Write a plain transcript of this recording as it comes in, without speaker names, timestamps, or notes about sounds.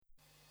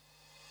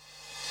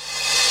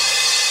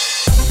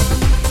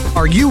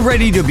Are you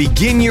ready to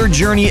begin your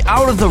journey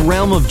out of the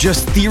realm of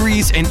just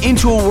theories and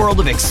into a world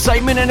of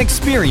excitement and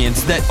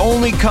experience that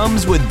only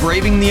comes with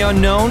braving the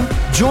unknown?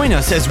 Join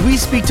us as we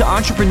speak to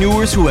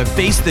entrepreneurs who have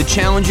faced the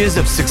challenges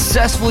of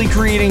successfully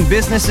creating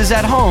businesses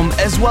at home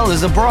as well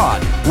as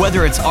abroad.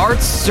 Whether it's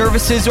arts,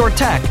 services, or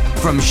tech,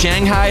 from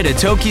Shanghai to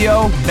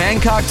Tokyo,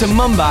 Bangkok to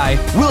Mumbai,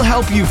 we'll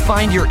help you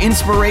find your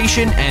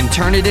inspiration and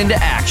turn it into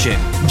action.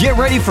 Get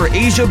ready for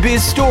Asia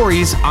Biz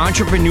Stories,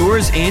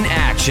 Entrepreneurs in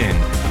Action.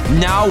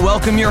 Now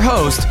welcome your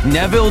host,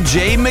 Neville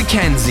J.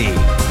 McKenzie.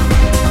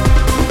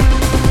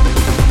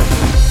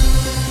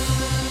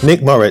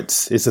 Nick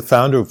Moritz is the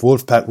founder of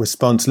Wolfpack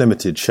Response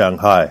Limited,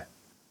 Shanghai.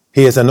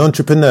 He is an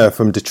entrepreneur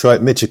from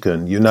Detroit,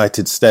 Michigan,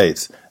 United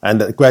States,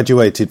 and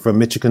graduated from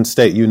Michigan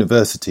State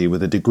University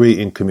with a degree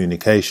in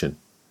communication.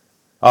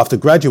 After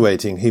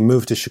graduating, he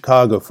moved to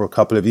Chicago for a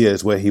couple of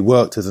years where he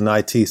worked as an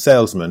IT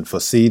salesman for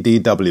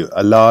CDW,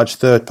 a large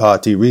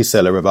third-party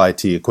reseller of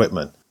IT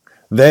equipment.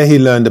 There he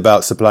learned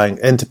about supplying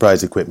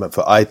enterprise equipment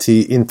for IT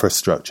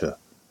infrastructure.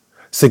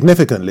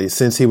 Significantly,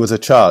 since he was a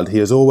child, he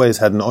has always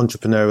had an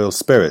entrepreneurial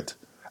spirit.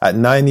 At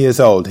 9 years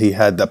old, he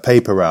had a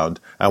paper round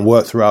and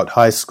worked throughout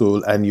high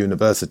school and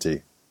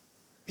university.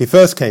 He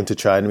first came to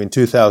China in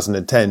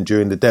 2010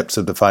 during the depths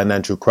of the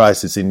financial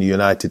crisis in the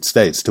United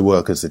States to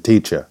work as a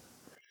teacher.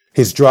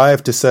 His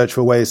drive to search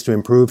for ways to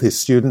improve his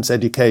students'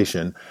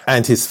 education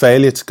and his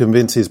failure to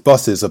convince his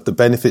bosses of the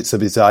benefits of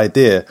his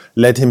idea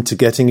led him to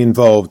getting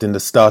involved in the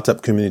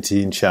startup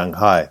community in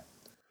Shanghai.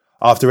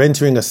 After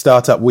entering a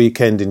startup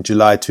weekend in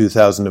July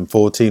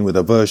 2014 with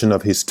a version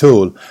of his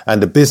tool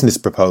and a business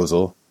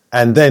proposal,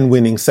 and then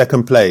winning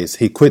second place,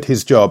 he quit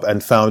his job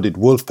and founded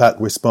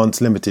Wolfpack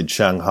Response Limited,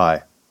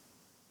 Shanghai.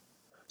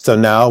 So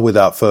now,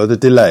 without further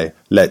delay,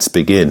 let's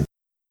begin.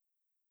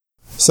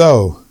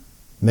 So,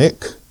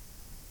 Nick,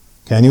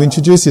 can you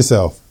introduce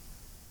yourself?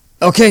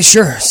 Okay,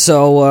 sure.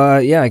 So,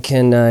 I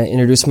can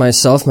introduce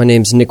myself. My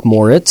name's Nick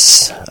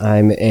Moritz.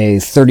 I'm a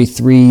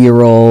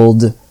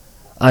 33-year-old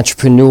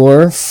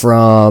entrepreneur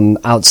from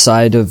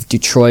outside of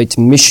Detroit,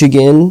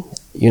 Michigan,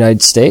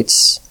 United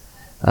States.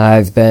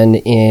 I've been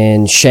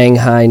in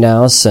Shanghai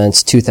now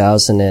since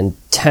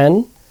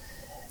 2010.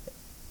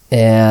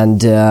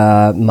 And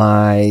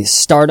my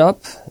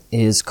startup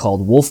is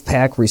called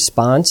Wolfpack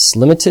Response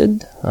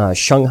Limited,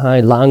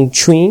 Shanghai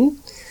Langchuin.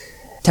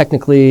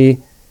 Technically,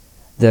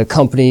 the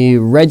company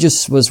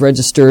was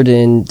registered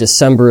in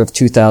December of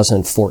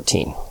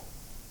 2014.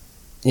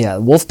 Yeah,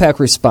 Wolfpack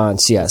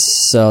Response, yes.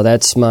 So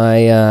that's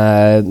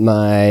my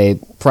my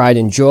pride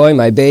and joy,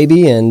 my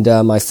baby, and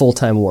my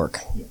full-time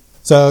work.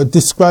 So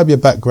describe your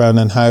background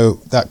and how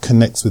that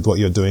connects with what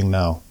you're doing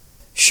now.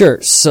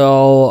 Sure.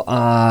 So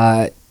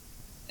I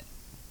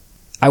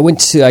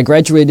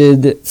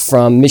graduated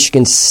from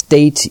Michigan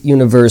State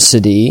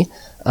University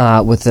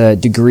with a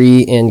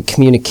degree in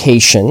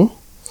communication.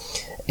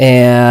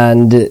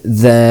 And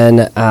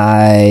then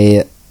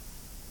I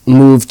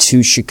moved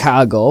to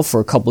Chicago for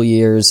a couple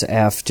years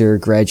after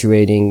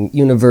graduating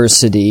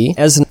university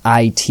as an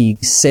IT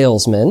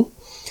salesman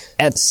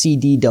at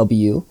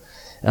CDW,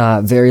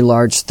 very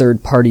large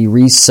third-party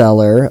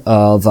reseller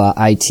of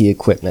IT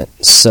equipment.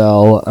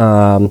 So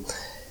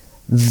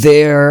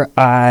there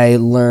I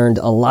learned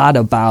a lot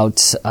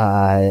about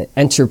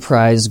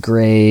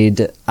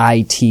enterprise-grade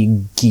IT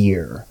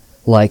gear,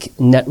 like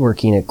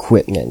networking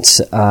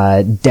equipment,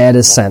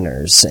 data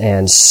centers,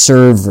 and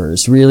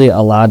servers, really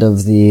a lot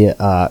of the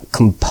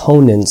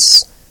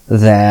components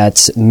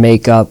that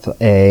make up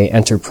a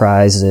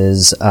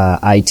enterprise's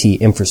IT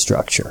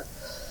infrastructure.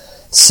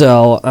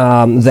 So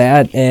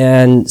that,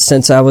 and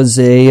since I was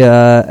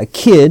a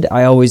kid,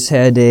 I always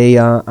had a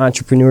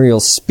entrepreneurial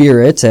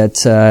spirit.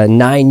 At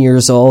 9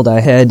 years old,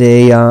 I had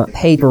a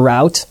paper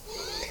route.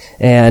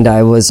 And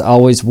I was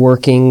always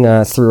working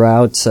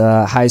throughout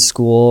high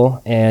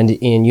school and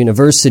in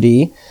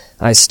university.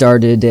 I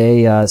started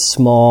a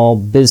small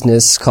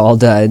business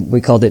called,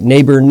 we called it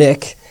Neighbor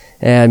Nick.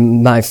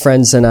 And my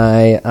friends and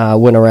I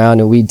went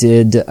around and we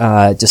did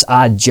just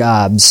odd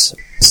jobs,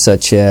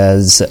 such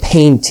as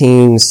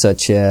painting,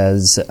 such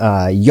as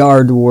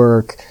yard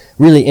work,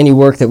 really any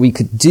work that we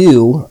could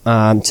do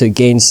to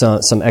gain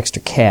some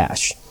extra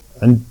cash.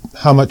 And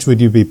how much would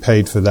you be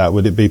paid for that?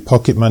 Would it be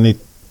pocket money?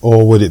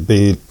 Or would it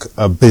be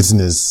a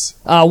business?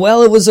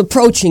 Well, it was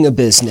approaching a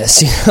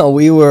business.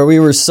 We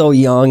were so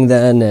young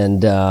then,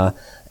 and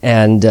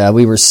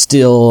we were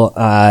still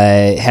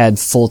had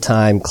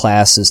full-time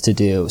classes to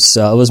do.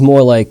 So it was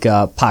more like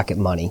pocket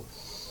money.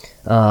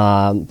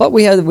 But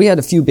we had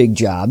a few big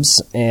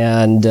jobs,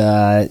 and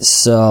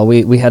so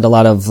we had a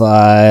lot of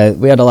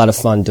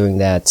fun doing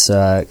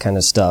that kind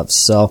of stuff.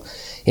 So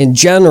in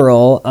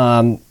general,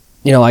 I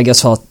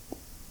guess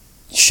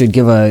should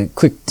give a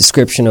quick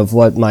description of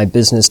what my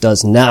business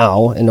does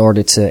now in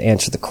order to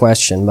answer the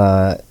question.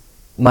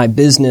 My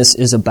business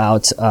is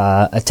about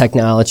a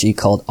technology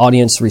called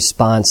Audience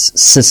Response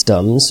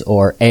Systems,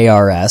 or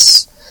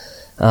ARS.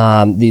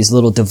 These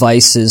little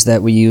devices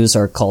that we use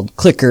are called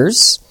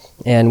clickers,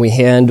 and we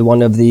hand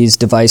one of these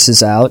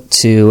devices out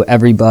to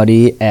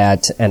everybody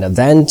at an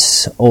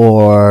event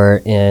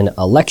or in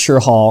a lecture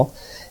hall,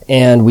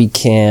 and we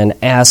can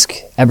ask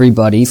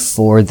everybody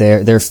for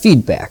their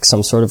feedback,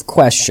 some sort of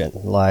question,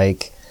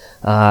 like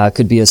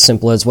could be as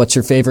simple as, what's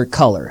your favorite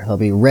color? It'll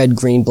be red,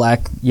 green,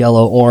 black,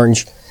 yellow,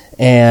 orange,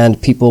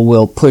 and people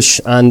will push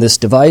on this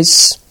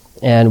device,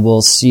 and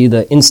we'll see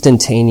the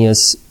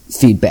instantaneous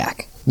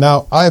feedback.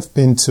 Now, I've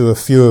been to a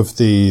few of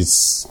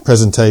these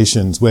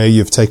presentations where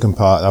you've taken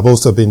part. I've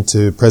also been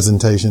to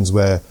presentations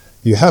where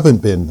you haven't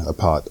been a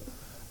part.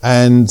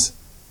 And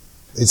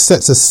it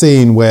sets a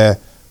scene where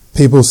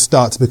people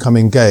start to become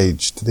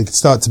engaged. They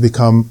start to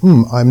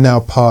become, I'm now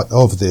part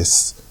of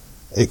this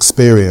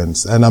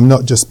experience, and I'm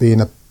not just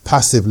being a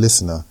passive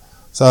listener.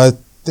 So I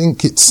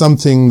think it's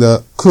something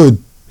that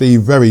could be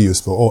very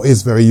useful, or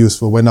is very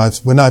useful when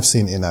I've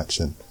seen it in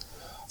action.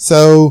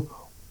 So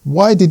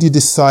why did you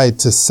decide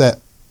to set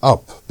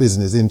up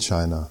business in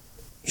China?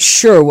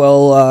 Sure.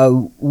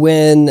 Well,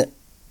 when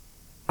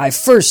I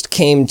first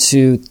came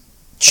to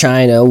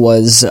China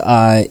was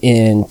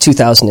in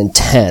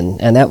 2010,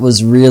 and that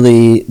was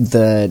really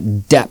the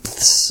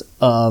depths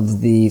of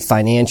the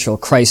financial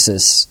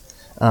crisis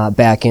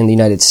back in the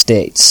United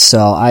States.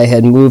 So I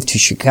had moved to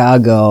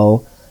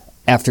Chicago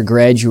after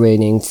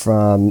graduating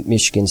from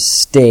Michigan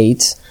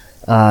State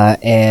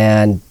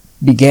and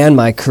began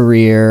my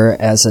career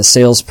as a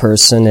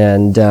salesperson,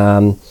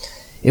 and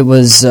it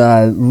was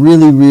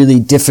really, really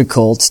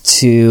difficult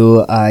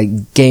to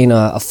gain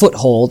a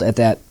foothold at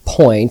that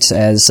point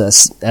as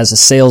a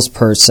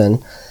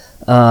salesperson.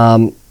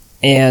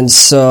 And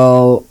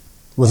so...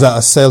 Was that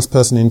a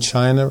salesperson in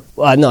China?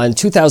 No, in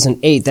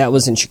 2008, that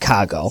was in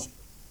Chicago.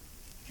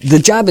 The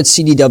job at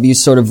CDW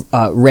sort of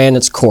ran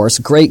its course.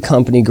 Great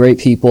company, great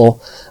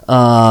people.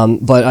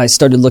 But I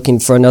started looking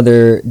for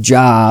another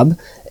job.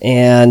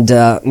 And,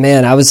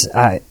 man,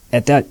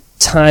 at that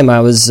time,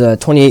 I was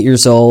 28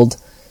 years old.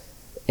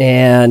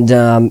 And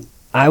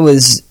I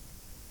was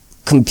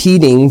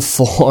competing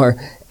for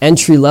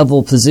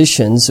entry-level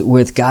positions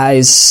with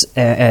guys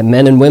and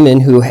men and women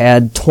who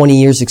had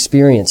 20 years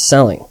experience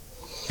selling.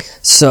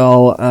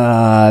 So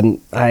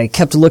I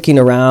kept looking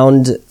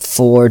around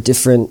for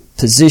different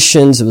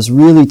positions. It was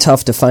really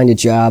tough to find a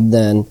job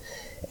then.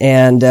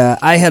 And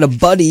I had a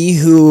buddy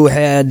who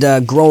had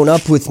grown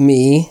up with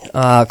me,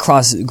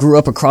 grew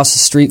up across the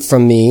street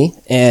from me,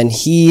 and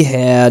he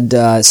had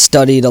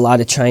studied a lot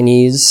of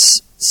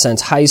Chinese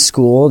since high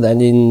school,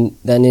 then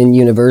in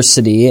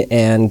university,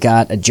 and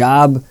got a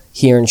job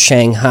here in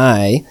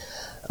Shanghai.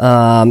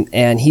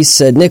 And he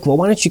said, Nick, well,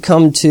 why don't you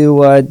come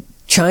to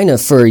China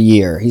for a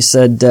year? He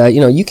said,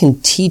 you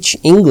can teach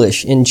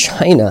English in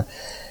China.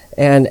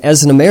 And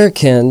as an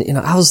American,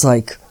 I was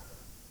like,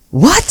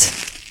 what?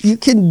 You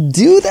can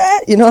do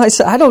that? I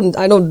said, I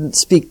don't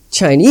speak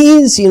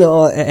Chinese,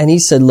 and he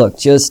said, look,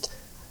 just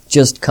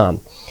come.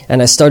 And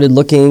I started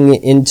looking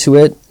into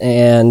it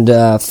and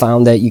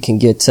found that you can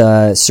get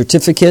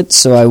certificates.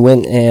 So I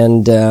went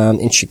and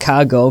in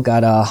Chicago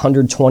got a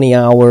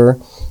 120-hour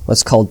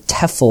what's called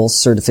TEFL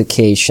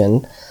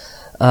certification.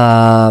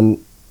 And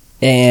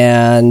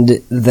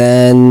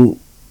then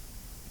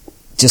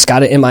just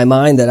got it in my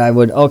mind that I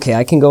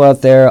can go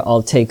out there.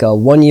 I'll take a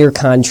 1-year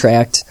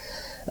contract.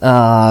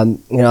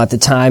 At the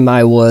time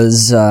I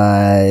was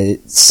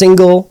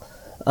single,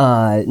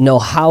 no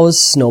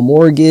house, no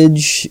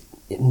mortgage.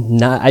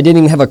 I didn't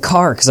even have a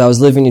car because I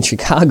was living in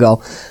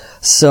Chicago.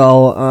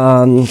 So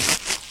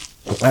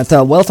I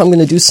thought, well, if I'm going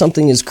to do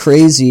something as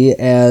crazy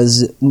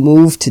as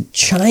move to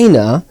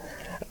China,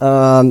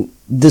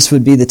 this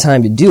would be the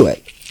time to do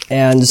it.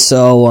 And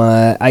so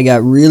I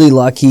got really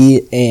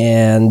lucky,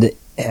 and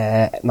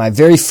my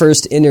very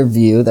first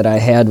interview that I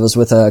had was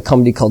with a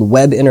company called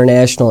Web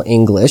International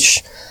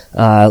English,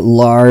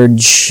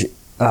 large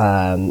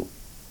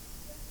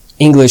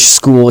English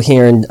school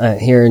here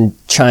in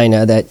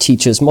China that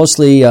teaches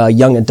mostly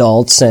young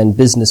adults and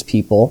business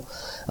people,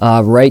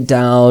 right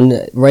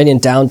in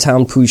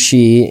downtown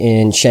Puxi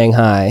in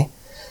Shanghai.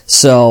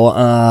 So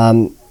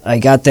I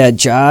got that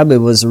job. It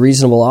was a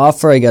reasonable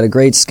offer. I got a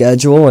great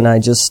schedule, and I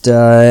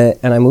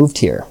moved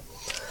here.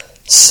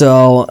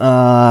 So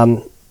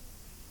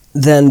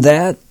then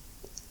that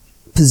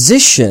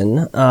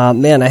position, I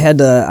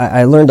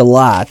learned a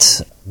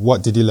lot.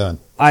 What did you learn?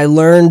 I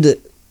learned,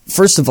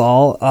 first of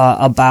all,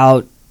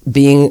 about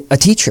being a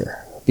teacher,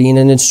 being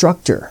an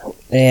instructor.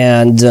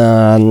 And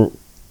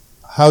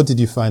how did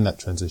you find that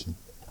transition?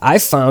 I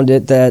found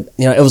it that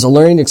it was a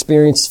learning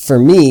experience for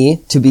me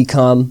to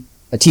become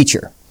a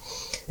teacher.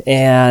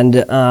 And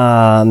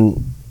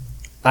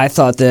I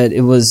thought that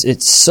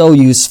it's so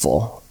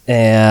useful.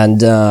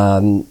 And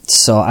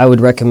so I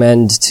would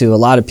recommend to a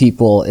lot of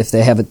people, if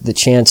they have the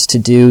chance to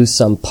do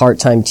some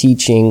part-time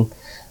teaching,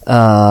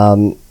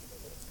 to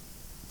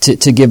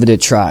give it a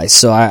try.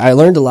 So I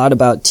learned a lot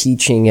about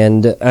teaching,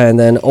 and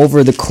then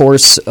over the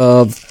course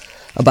of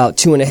about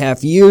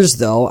 2.5 years,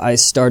 though, I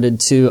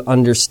started to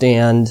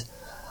understand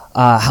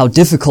how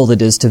difficult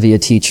it is to be a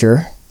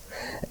teacher,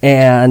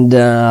 and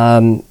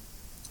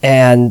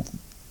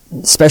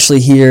especially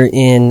here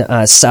in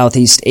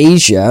Southeast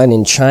Asia and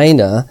in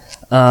China,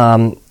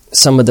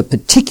 some of the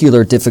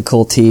particular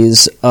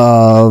difficulties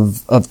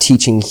of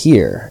teaching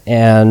here.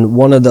 And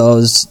one of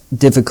those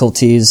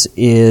difficulties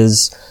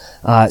is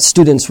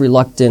students'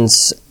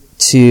 reluctance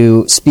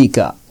to speak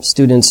up.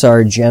 Students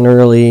are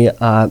generally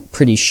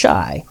pretty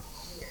shy.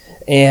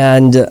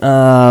 And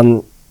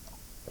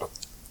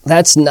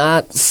that's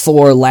not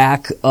for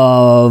lack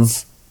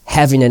of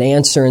having an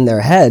answer in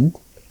their head.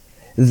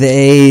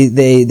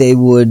 They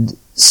would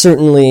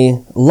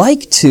certainly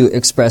like to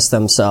express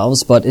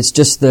themselves, but it's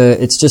just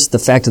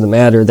the fact of the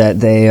matter that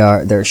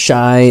they're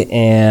shy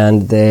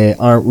and they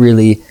aren't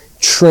really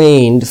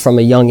trained from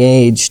a young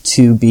age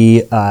to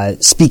be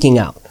speaking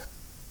out.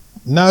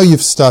 Now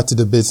you've started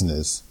a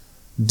business.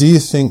 Do you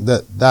think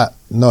that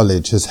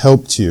knowledge has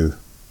helped you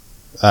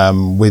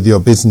with your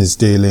business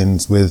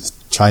dealings with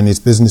Chinese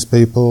business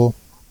people?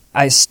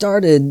 I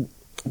started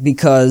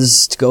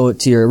because, to go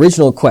to your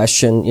original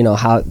question,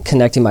 how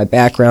connecting my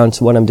background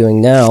to what I'm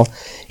doing now,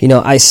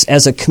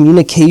 as a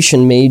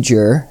communication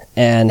major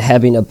and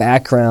having a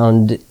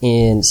background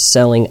in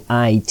selling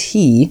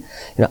IT,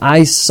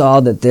 I saw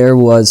that there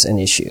was an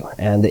issue.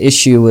 And the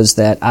issue was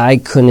that I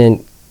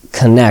couldn't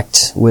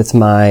connect with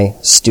my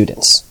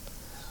students.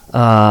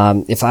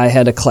 If I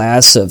had a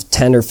class of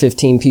 10 or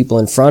 15 people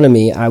in front of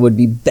me, I would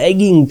be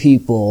begging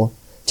people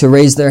to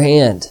raise their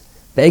hand,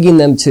 begging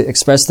them to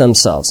express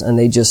themselves, and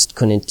they just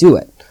couldn't do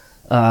it.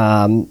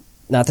 Not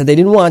that they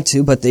didn't want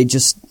to, but they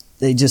just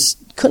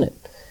couldn't.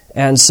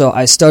 And so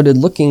I started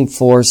looking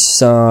for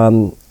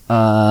some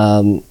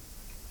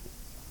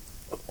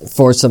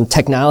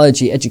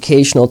technology,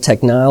 educational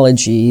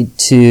technology,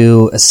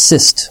 to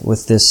assist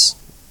with this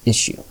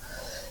issue.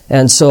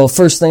 And so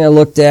first thing I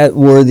looked at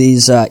were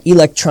these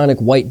electronic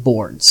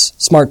whiteboards,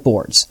 smart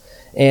boards.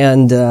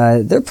 And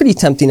they're pretty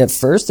tempting at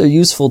first. They're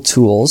useful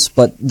tools,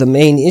 but the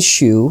main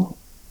issue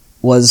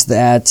was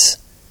that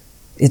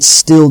it's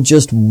still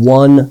just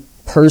one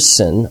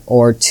person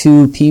or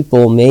two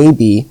people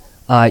maybe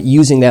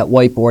using that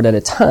whiteboard at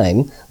a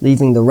time,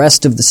 leaving the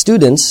rest of the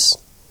students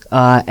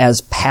as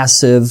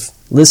passive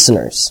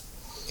listeners.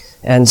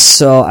 And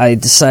so I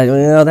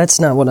decided, that's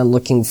not what I'm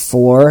looking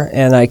for.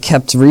 And I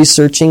kept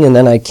researching, and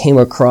then I came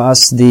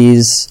across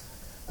these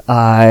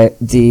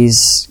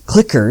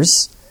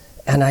clickers,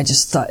 and I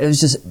just thought, it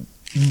just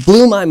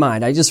blew my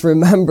mind. I just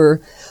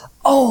remember,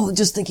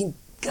 just thinking,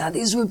 God,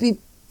 these would be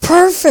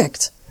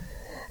perfect.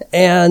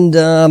 And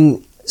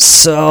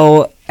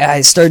so I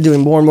started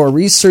doing more and more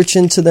research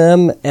into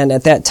them. And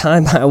at that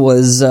time, I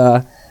was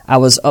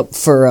up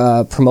for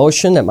a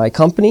promotion at my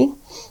company.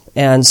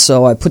 And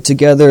so I put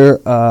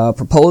together a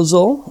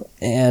proposal,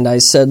 and I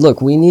said, look,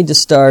 we need to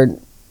start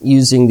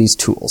using these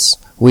tools.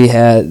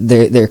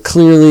 They're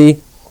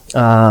clearly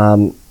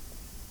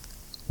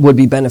would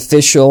be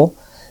beneficial.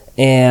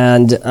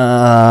 And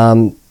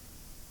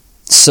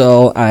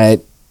so I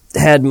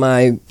had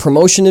my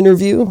promotion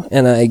interview,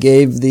 and I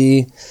gave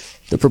the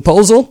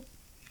proposal,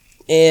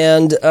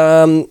 and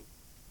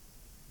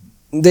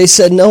they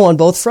said no on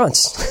both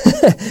fronts.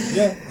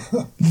 Yeah.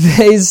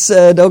 They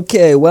said,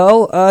 okay,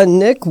 well,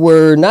 Nick,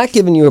 we're not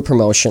giving you a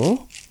promotion,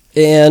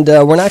 and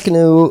we're not going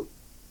to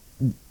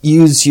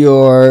use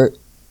your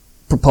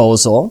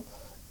proposal,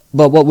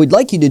 but what we'd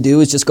like you to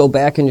do is just go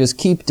back and just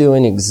keep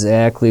doing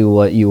exactly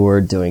what you were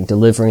doing,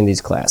 delivering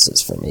these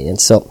classes for me. And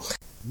so,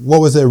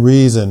 what was their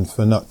reason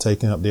for not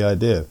taking up the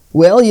idea?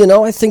 Well,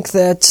 I think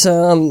that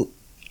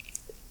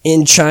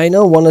in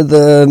China, one of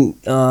the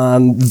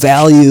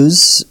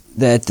values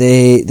that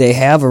they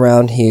have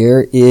around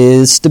here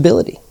is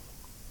stability.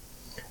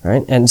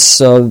 Right? And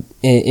so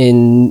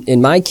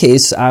in my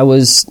case, I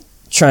was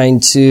trying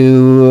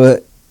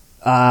to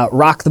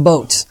rock the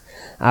boat.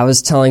 I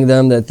was telling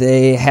them that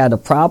they had a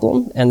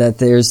problem and that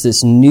there's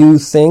this new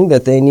thing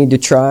that they need to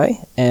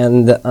try.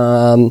 And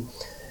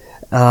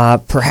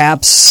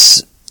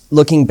perhaps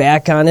looking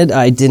back on it,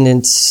 I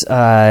didn't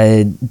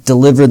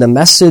deliver the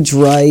message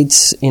right.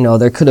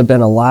 There could have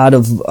been a lot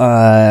of,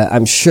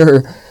 I'm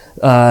sure,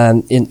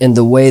 in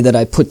the way that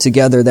I put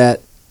together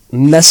that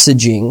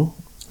messaging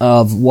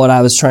of what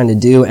I was trying to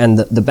do and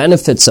the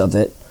benefits of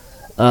it,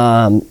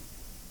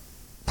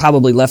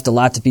 probably left a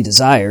lot to be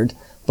desired.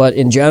 But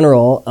in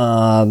general,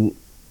 I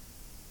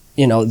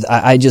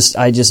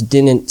just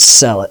didn't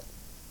sell it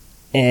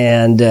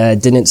and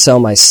didn't sell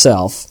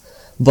myself.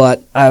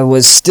 But I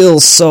was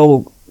still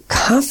so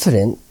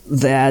confident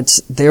that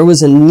there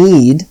was a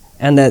need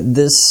and that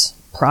this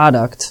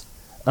product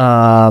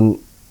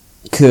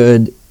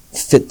could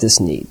fit this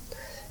need.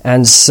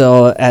 And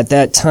so at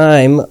that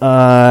time,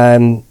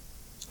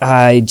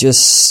 I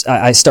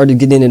started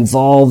getting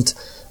involved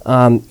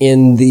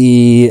in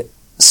the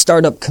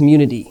startup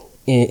community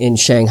in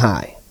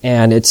Shanghai,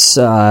 and it's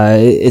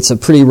a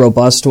pretty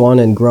robust one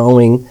and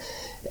growing.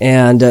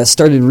 And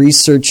started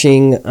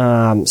researching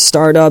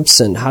startups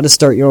and how to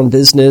start your own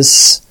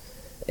business,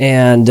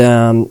 and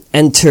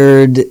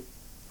entered.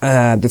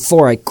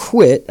 Before I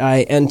quit,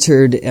 I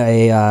entered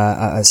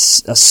a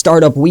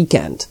startup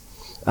weekend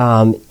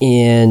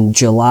in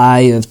July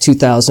of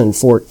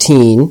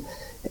 2014,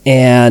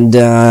 and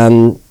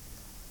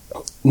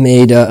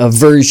made a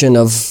version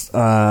of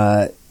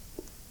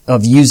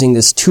using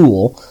this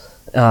tool,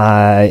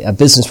 a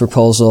business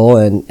proposal,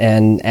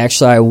 and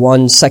actually I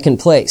won second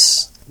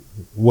place.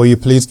 Were you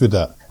pleased with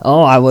that?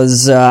 Oh, I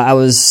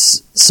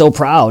was so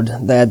proud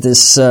that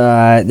this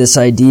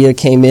idea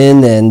came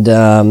in, and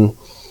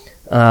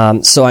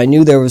so I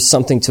knew there was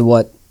something to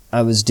what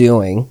I was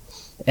doing.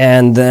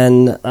 And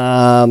then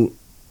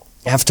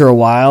after a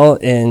while,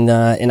 in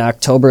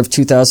October of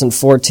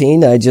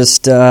 2014, I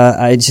just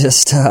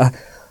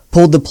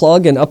pulled the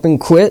plug and up and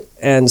quit,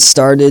 and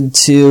started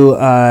to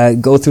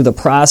go through the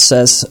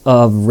process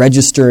of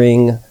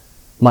registering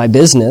my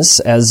business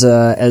as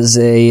a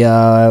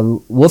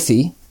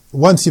woofie.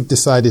 Once you've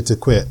decided to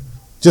quit,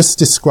 just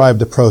describe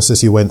the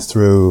process you went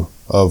through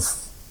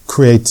of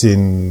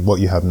creating what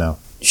you have now.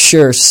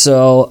 Sure.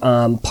 So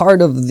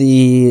part of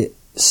the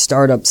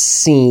startup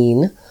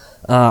scene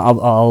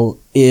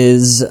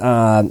is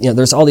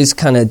there's all these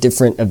kind of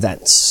different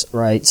events,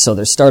 right? So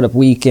there's Startup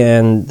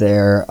Weekend.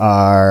 There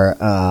are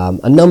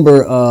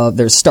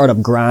there's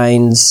Startup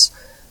Grinds.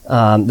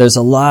 There's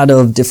a lot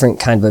of different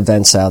kind of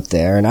events out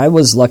there, and I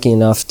was lucky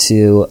enough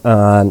to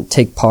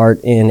take part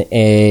in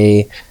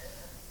a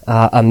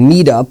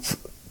meetup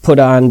put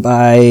on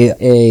by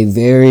a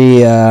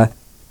very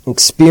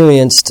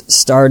experienced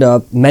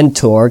startup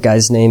mentor.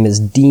 Guy's name is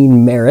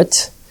Dean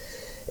Merritt,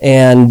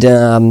 and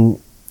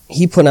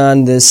he put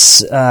on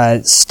this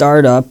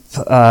startup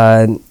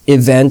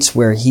event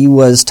where he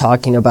was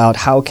talking about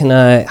how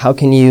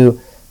can you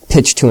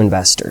pitch to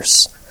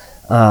investors.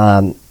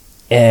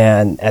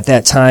 And at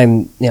that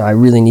time, I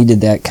really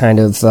needed that kind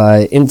of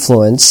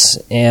influence.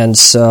 And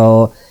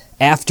so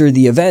after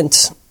the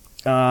event,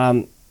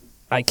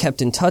 I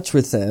kept in touch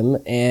with him,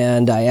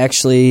 and I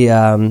actually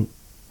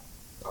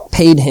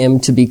paid him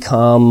to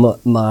become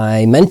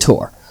my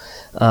mentor.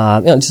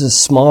 Just a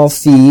small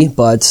fee,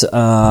 but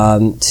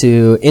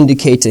to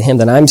indicate to him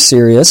that I'm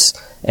serious,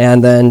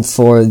 and then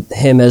for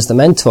him as the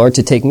mentor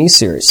to take me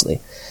seriously.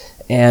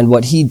 And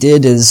what he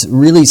did is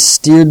really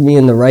steered me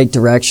in the right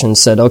direction,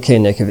 said, okay,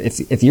 Nick,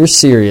 if you're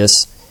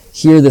serious,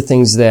 here are the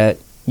things that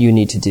you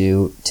need to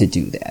do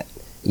that.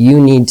 You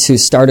need to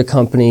start a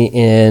company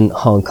in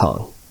Hong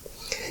Kong.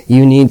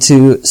 You need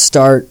to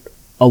start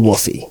a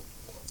woofie.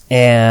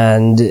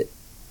 And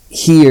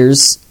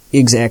here's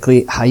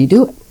exactly how you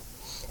do it.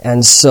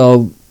 And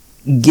so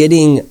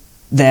getting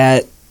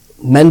that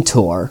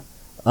mentor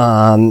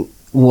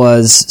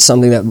was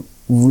something that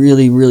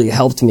really, really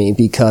helped me,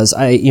 because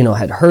I,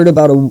 had heard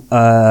about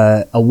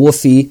a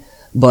woofie,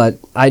 but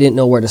I didn't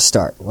know where to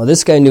start. Well,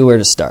 this guy knew where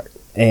to start.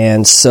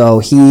 And so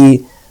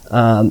he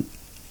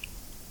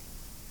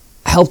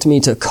helped me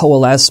to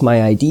coalesce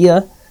my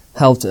idea,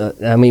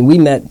 we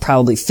met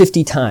probably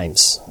 50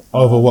 times.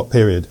 Over what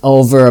period?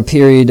 Over a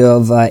period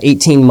of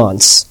 18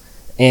 months.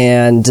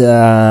 And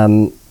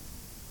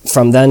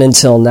from then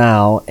until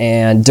now,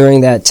 and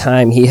during that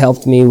time, he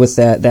helped me with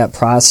that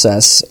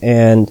process.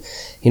 And,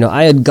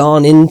 I had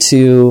gone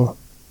into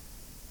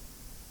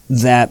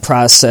that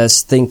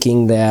process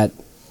thinking that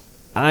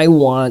I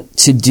want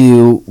to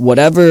do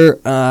whatever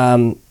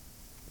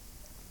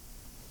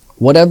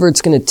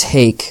it's going to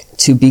take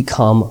to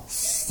become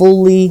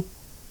fully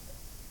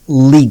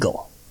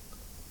legal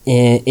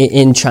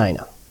in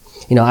China.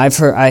 I've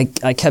heard,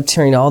 I kept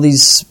hearing all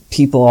these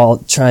people all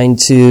trying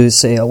to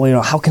say,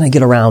 how can I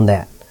get around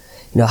that?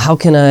 How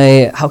can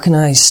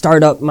I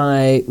start up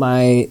my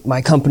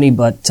company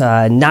but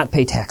not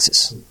pay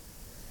taxes?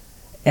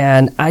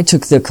 And I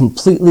took the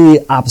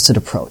completely opposite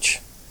approach.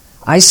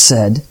 I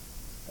said,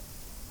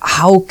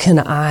 how can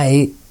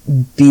I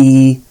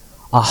be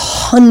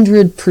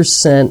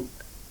 100%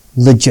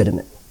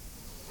 legitimate,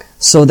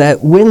 so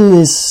that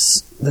when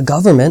the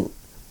government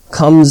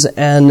comes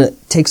and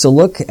takes a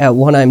look at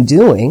what I'm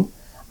doing,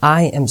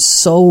 I am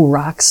so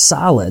rock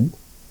solid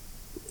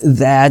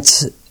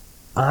that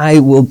I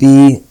will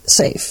be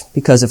safe.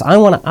 Because if I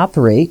want to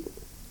operate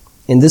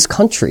in this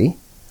country,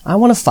 I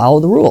want to follow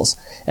the rules.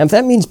 And if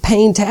that means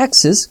paying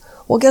taxes,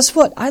 well, guess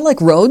what? I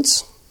like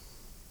roads.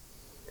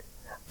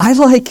 I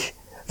like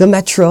the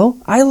metro.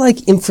 I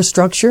like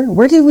infrastructure.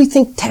 Where do we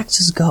think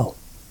taxes go?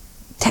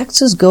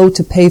 Taxes go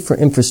to pay for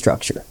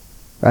infrastructure,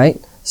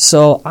 right?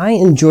 So I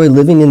enjoy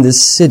living in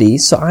this city,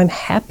 so I'm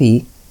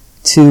happy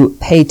to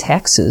pay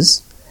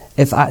taxes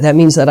if that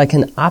means that I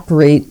can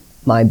operate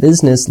my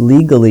business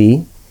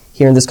legally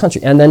here in this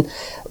country. And then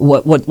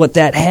what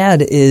that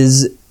had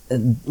is,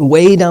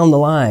 way down the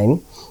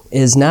line,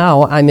 is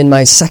now I'm in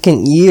my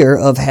second year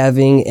of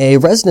having a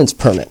residence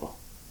permit.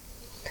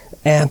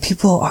 And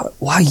people are,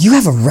 wow, you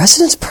have a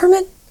residence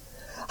permit?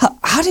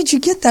 How did you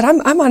get that?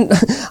 I'm on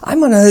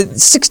a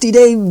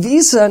 60-day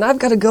visa, and I've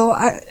got to go.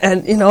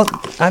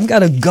 I've got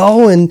to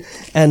go and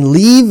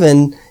leave,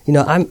 and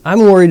I'm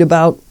worried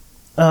about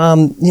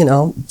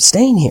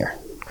staying here.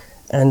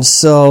 And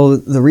so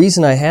the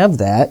reason I have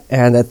that,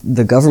 and that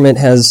the government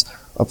has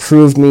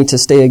approved me to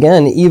stay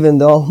again, even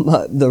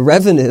though the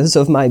revenues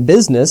of my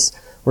business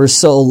were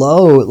so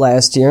low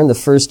last year in the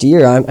first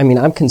year.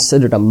 I'm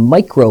considered a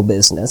micro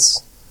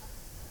business,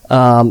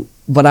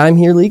 but I'm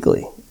here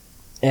legally.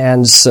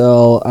 And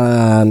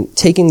so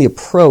taking the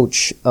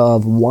approach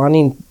of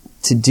wanting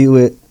to do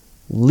it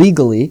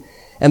legally,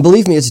 and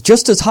believe me, it's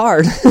just as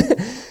hard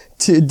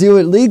to do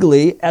it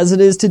legally as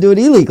it is to do it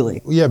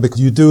illegally. Yeah, because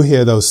you do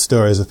hear those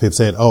stories of people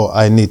saying, oh,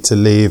 I need to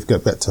leave,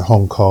 get back to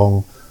Hong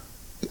Kong,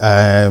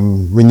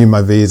 renew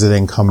my visa,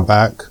 then come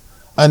back.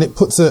 And it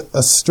puts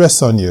a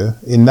stress on you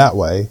in that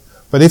way.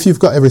 But if you've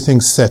got everything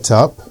set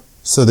up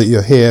so that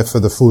you're here for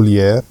the full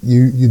year,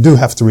 you do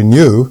have to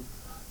renew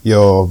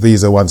your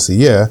visa once a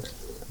year,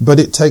 but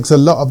it takes a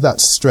lot of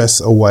that stress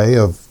away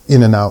of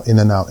in and out, in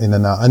and out, in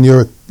and out. And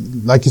you're,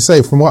 like you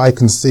say, from what I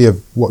can see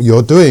of what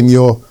you're doing,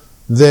 you're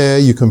there,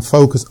 you can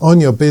focus on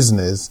your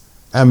business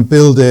and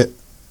build it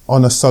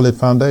on a solid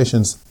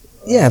foundations.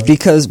 Yeah,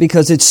 because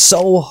it's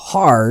so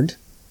hard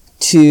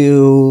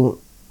to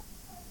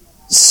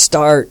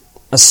start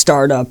a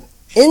startup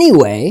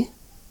anyway.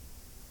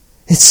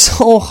 It's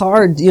so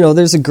hard.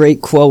 There's a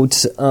great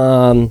quote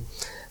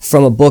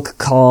from a book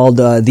called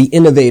The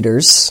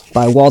Innovators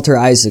by Walter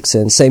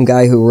Isaacson, same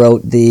guy who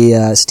wrote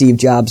the Steve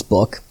Jobs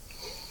book.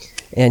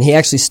 And he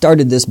actually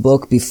started this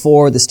book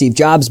before the Steve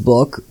Jobs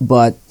book,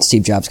 but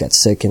Steve Jobs got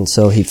sick, and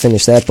so he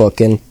finished that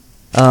book. And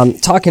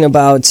talking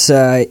about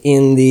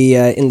in the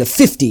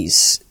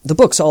 50s, the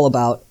book's all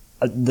about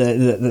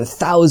the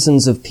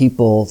thousands of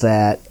people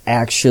that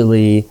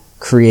actually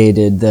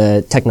created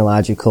the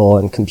technological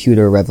and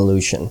computer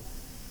revolution.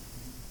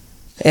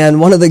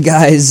 And one of the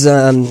guys,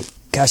 I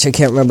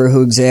can't remember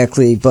who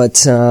exactly,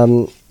 but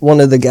one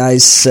of the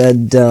guys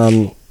said,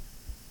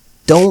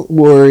 don't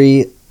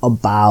worry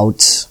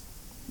about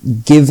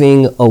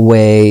giving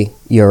away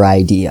your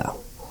idea.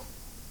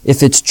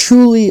 If it's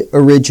truly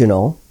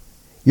original,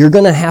 you're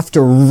going to have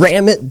to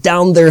ram it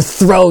down their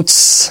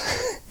throats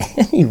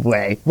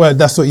anyway. Well,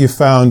 that's what you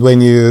found when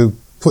you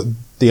put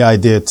the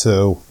idea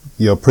to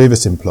your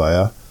previous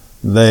employer.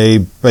 They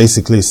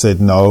basically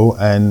said no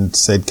and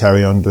said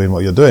carry on doing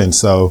what you're doing.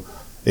 So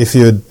if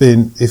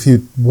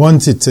you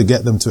wanted to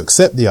get them to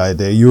accept the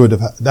idea,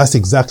 that's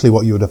exactly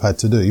what you would have had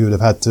to do. You would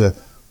have had to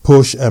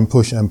push and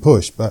push and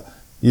push. But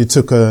you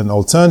took an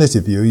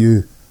alternative view.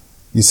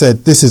 You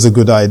said, this is a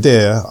good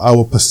idea. I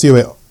will pursue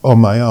it on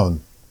my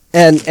own.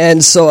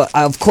 And so,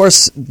 of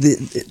course,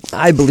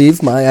 I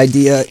believe my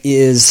idea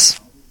is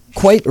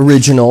quite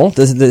original.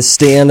 The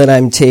stand that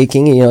I'm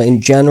taking,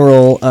 in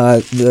general,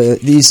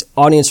 these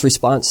audience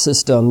response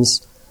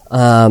systems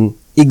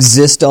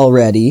exist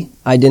already.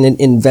 I didn't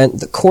invent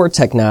the core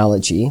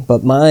technology,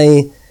 but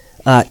my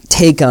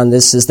take on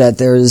this is that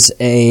there's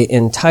an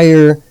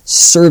entire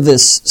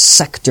service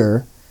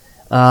sector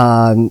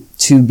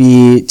to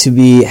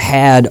be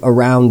had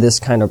around this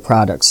kind of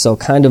product. So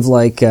kind of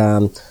like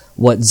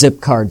what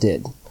Zipcar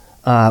did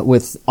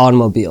with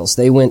automobiles.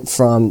 They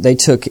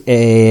took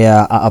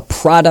a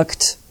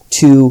product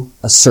to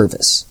a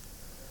service.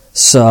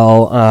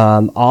 So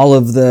all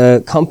of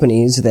the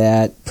companies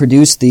that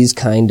produce these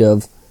kind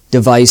of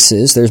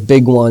devices, there's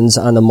big ones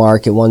on the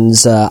market.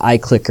 One's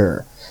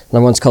iClicker.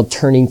 Another one's called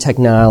Turning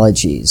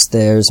Technologies.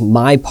 There's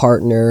my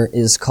partner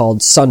is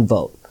called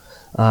Sunvote.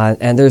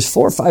 And there's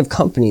 4 or 5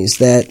 companies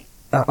that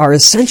are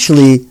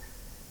essentially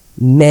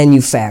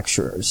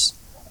manufacturers.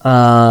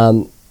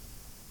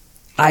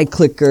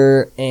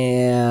 iClicker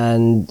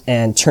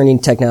and Turning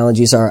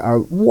Technologies are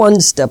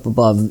one step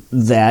above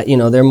that.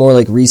 They're more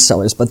like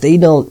resellers, but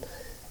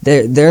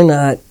they're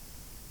not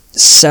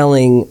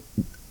selling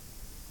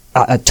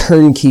a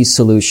turnkey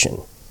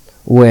solution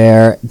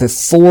where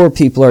before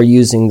people are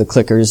using the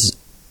clickers,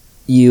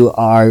 you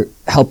are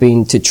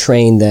helping to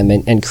train them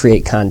and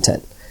create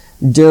content.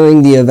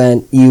 During the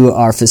event, you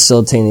are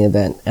facilitating the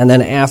event. And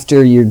then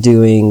after, you're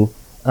doing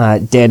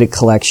data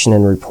collection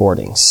and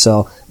reporting.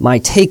 So my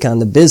take on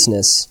the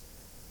business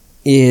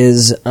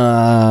is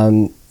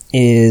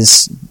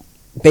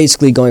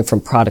basically going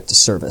from product to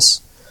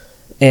service.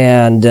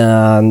 And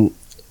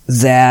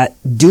that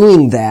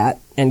doing that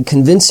and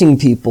convincing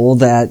people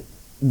that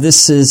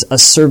this is a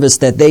service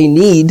that they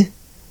need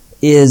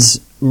is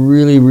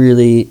really,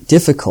 really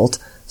difficult.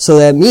 So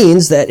that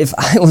means that if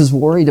I was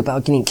worried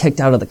about getting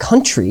kicked out of the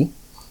country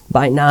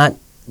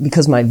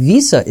because my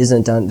visa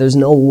isn't done, there's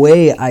no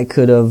way I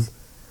could have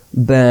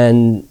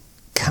been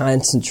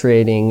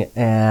concentrating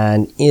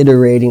and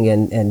iterating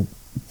and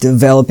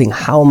developing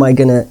how am I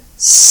going to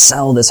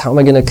sell this? How am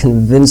I going to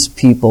convince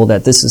people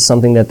that this is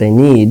something that they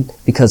need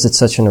because it's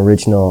such an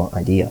original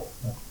idea?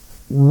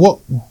 What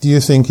do you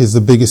think is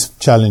the biggest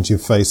challenge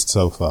you've faced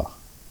so far?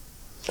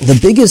 The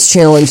biggest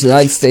challenge that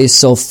I've faced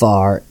so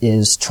far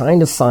is trying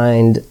to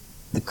find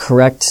the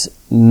correct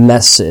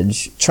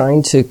message,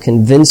 trying to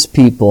convince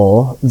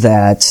people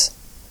that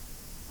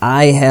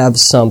I have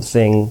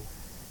something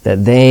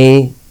that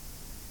they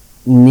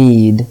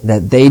need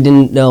that they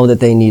didn't know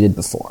that they needed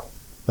before.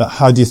 But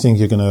how do you think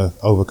you're going to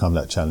overcome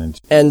that challenge?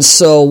 And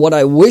so what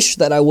I wish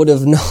that I would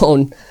have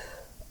known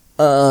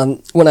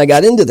when I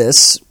got into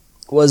this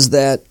was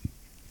that,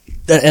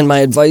 and my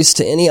advice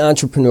to any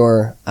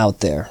entrepreneur out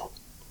there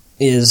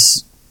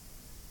is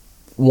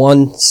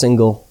one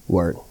single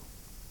word: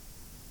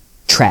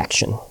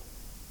 traction.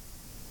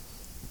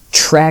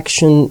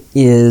 Traction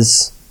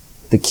is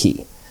the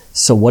key.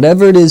 So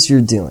whatever it is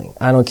you're doing,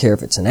 I don't care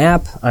if it's an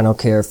app, I don't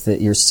care if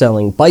you're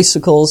selling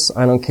bicycles,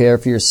 I don't care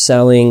if you're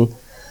selling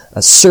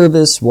a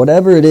service,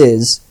 whatever it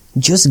is,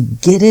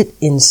 just get it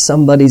in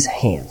somebody's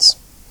hands.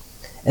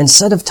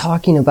 Instead of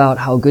talking about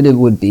how good it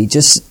would be,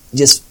 just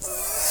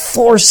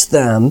force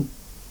them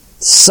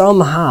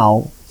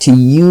somehow to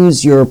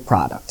use your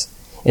product.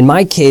 In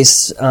my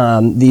case,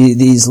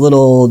 these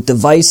little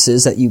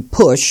devices that you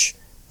push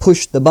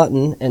the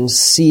button and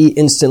see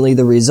instantly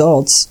the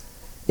results.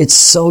 It's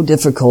so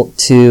difficult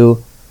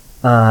to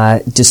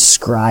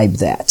describe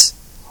that.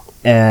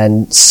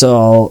 And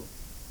so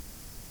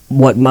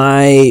what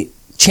my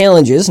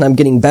challenge is, and I'm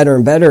getting better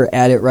and better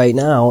at it right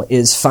now,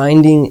 is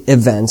finding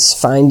events,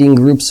 finding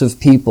groups of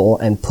people,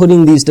 and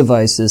putting these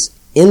devices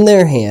in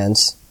their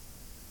hands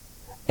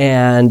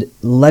and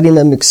letting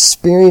them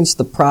experience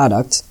the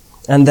product,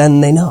 and then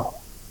they know.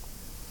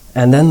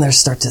 And then they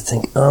start to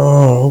think,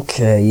 oh,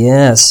 okay,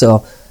 yeah,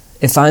 so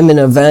if I'm in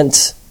an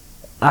event,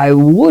 I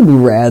would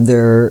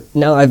rather,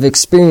 now I've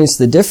experienced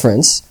the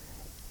difference,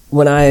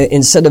 when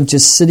instead of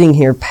just sitting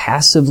here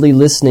passively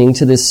listening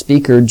to this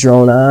speaker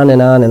drone on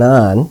and on and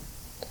on,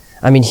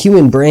 I mean,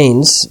 human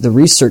brains, the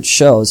research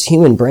shows,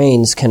 human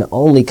brains can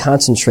only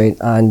concentrate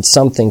on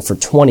something for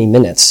 20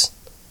 minutes.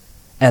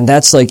 And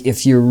that's like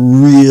if you're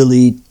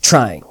really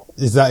trying.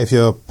 Is that if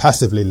you're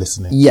passively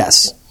listening?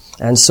 Yes.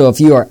 And so if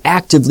you are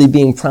actively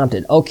being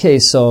prompted, okay,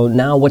 so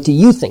now what do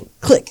you think?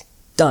 Click.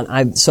 Done.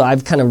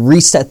 I've kind of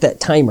reset that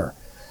timer.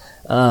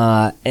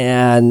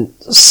 And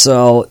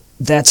so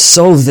that's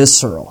so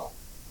visceral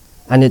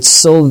and it's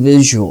so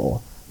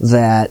visual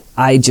that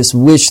I just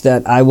wish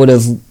that I would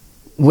have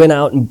went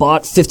out and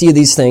bought 50 of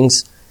these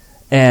things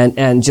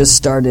and just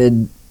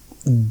started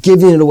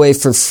giving it away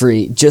for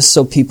free just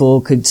so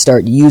people could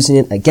start using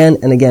it again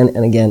and again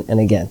and again and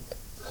again.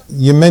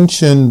 You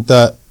mentioned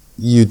that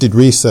you did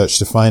research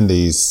to find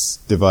these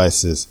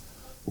devices.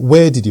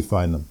 Where did you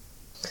find them?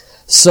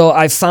 So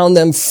I found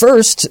them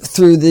first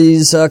through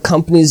these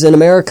companies in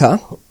America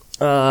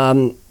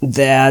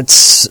that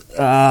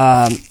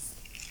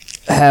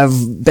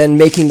have been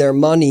making their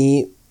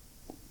money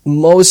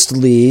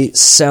mostly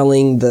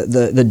selling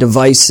the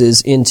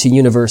devices into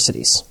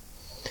universities.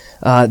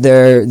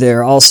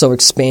 They're also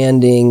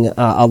expanding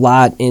a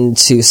lot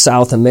into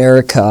South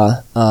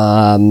America,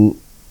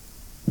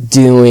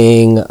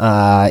 doing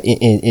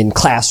in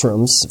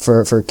classrooms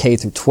for K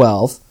through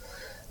 12.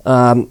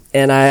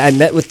 And I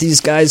met with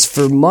these guys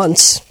for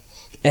months,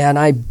 and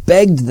I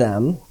begged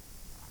them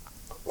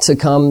to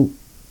come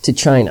to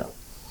China.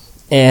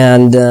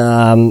 And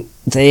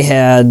they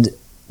had,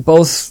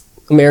 both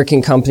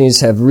American companies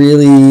have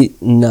really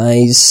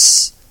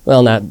nice,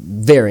 well, not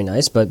very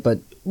nice, but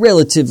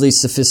relatively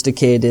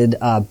sophisticated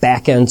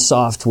back-end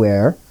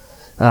software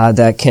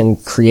that can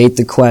create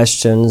the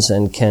questions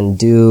and can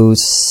do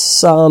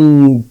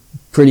some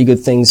pretty good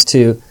things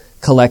to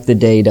collect the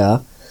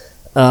data.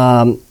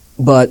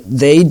 But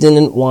they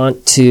didn't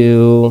want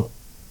to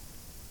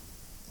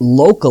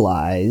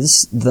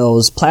localize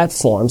those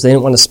platforms. They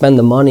didn't want to spend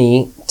the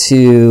money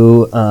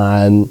to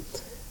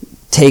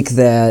take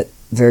that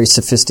very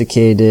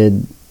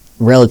sophisticated,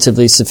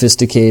 relatively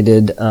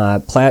sophisticated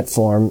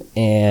platform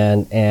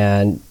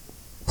and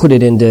put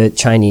it into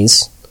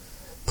Chinese,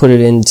 put it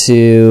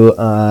into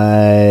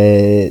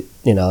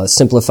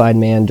simplified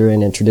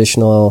Mandarin and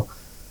traditional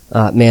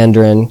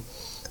Mandarin,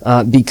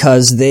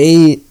 because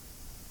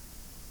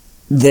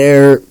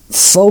their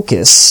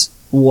focus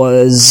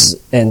was,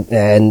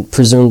 and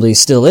presumably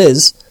still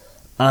is,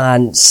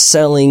 on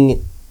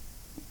selling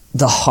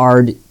the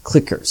hard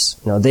clickers.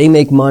 They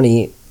make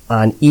money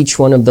on each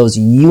one of those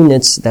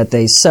units that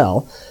they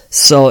sell.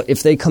 So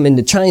if they come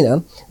into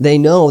China, they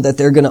know that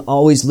they're going to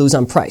always lose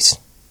on price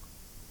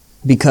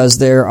because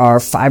there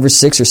are 5 or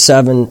 6 or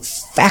 7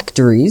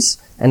 factories.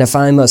 And if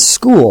I'm a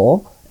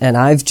school and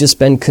I've just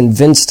been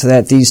convinced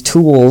that these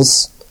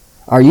tools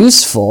are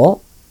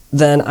useful,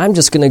 then I'm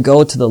just going to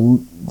go to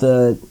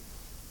the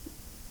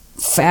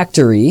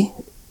factory,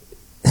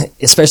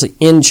 especially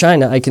in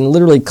China. I can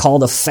literally call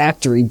the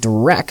factory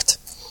direct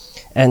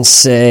and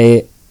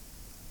say,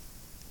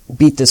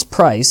 beat this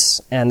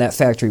price, and that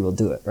factory will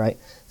do it, right?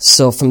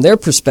 So from their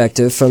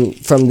perspective, from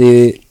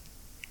the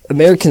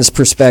Americans'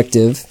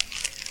 perspective,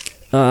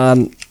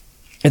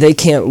 they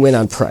can't win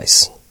on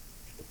price.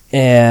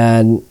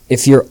 And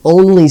if you're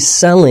only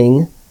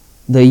selling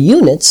the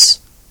units,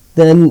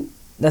 then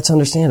that's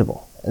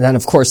understandable. And then,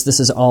 of course, this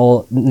is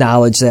all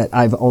knowledge that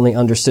I've only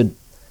understood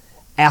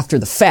after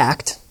the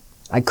fact.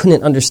 I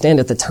couldn't understand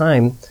at the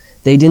time.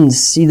 They didn't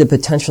see the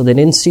potential. They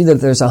didn't see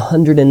that there's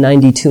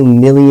 192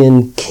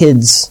 million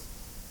kids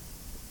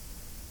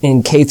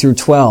in K through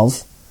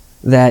 12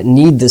 that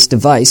need this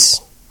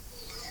device.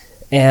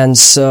 And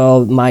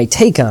so my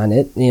take on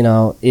it,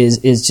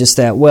 is just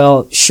that,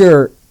 well,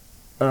 sure,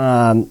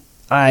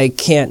 I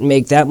can't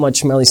make that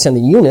much money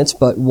selling the units,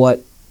 but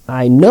what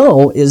I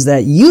know is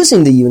that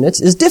using the units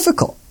is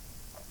difficult.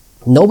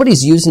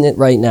 Nobody's using it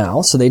right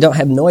now, so they don't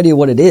have no idea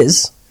what it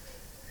is.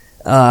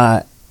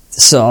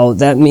 So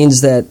that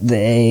means that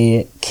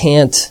they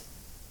can't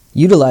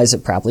utilize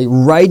it properly.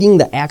 Writing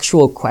the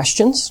actual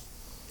questions,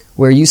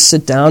 where you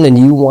sit down and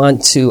you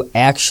want to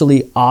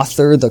actually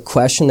author the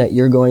question that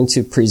you're going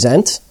to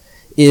present,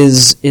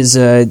 is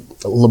a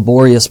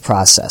laborious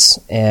process.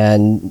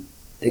 And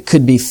it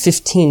could be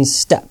 15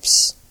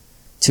 steps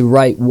to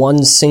write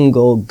one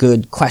single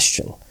good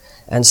question.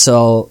 And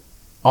so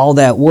all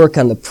that work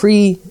on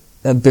the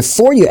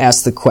before you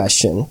ask the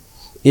question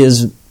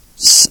is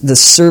the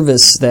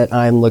service that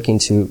I'm looking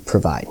to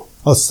provide.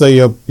 Oh, so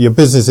your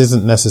business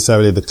isn't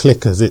necessarily the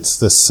clickers, it's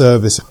the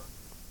service.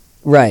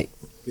 Right.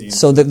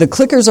 So the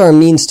clickers are a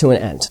means to an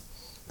end.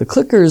 The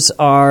clickers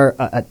are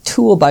a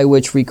tool by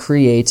which we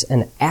create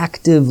an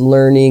active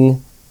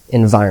learning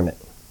environment.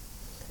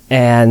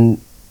 And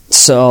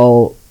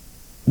so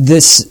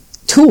this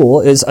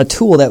tool is a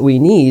tool that we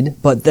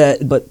need, but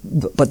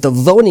the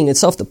voting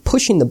itself, the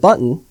pushing the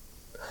button,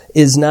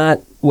 is not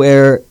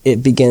where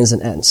it begins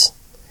and ends.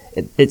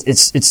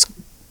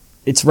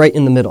 It's right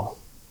in the middle.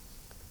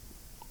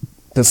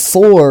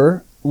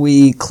 Before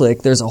we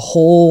click, there's a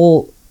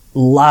whole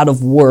lot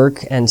of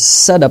work and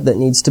setup that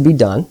needs to be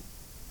done.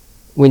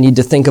 We need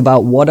to think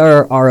about what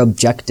are our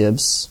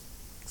objectives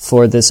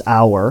for this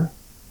hour.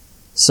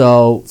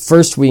 So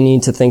first we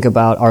need to think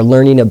about our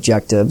learning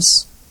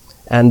objectives,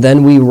 and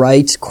then we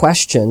write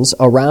questions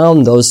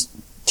around those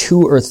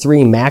 2 or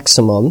 3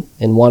 maximum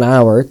in 1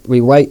 hour.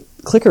 We write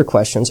clicker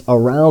questions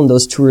around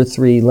those 2 or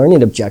 3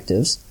 learning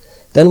objectives.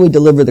 Then we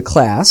deliver the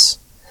class,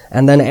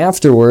 and then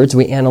afterwards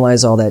we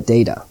analyze all that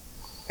data.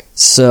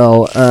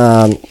 So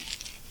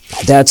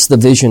that's the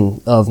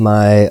vision of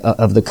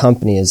the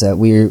company, is that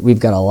we've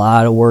got a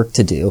lot of work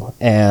to do,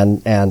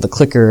 and the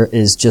clicker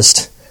is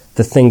just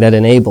the thing that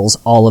enables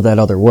all of that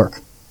other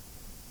work.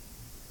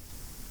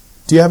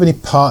 Do you have any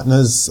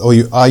partners, or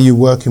are you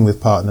working with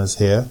partners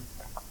here?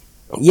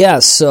 Yeah,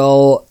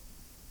 so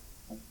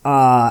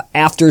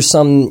after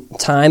some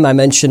time, I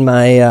mentioned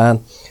my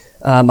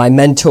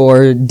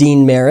mentor,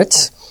 Dean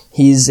Merritt.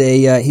 He's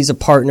a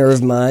partner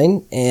of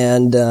mine,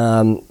 and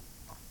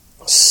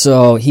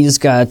so he's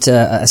got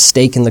a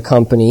stake in the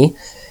company.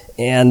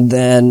 And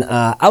then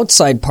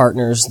outside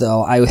partners,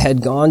 though, I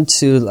had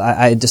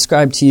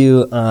described to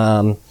you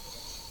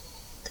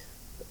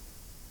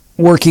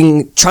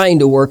trying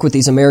to work with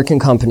these American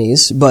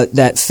companies, but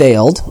that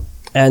failed.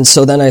 And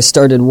so then I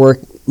started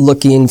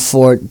looking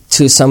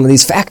to some of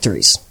these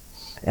factories.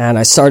 And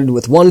I started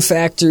with one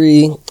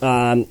factory,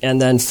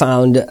 and then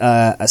found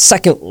a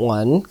second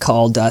one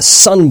called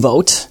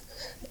Sunvote.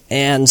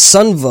 And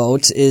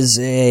Sunvote is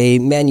a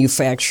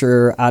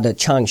manufacturer out of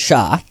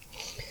Changsha,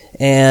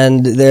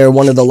 and they're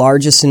one of the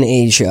largest in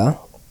Asia.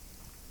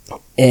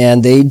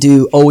 And they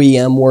do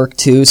OEM work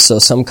too, so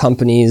some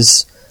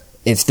companies,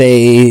 if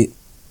they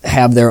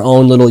have their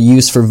own little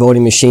use for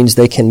voting machines,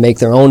 they can make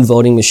their own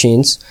voting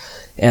machines.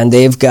 And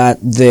they've got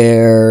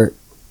their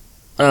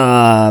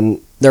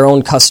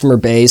own customer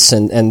base,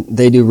 and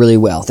they do really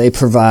well. They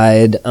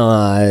provide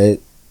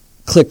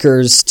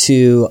clickers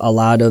to a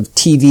lot of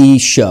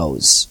TV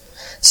shows.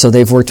 So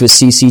they've worked with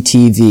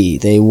CCTV.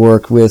 They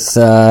work with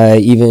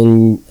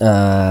even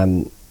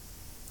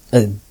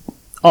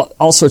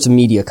all sorts of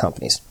media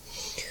companies.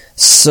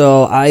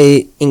 So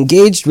I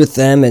engaged with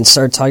them and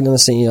started talking to them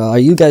and saying, are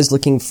you guys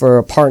looking for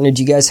a partner?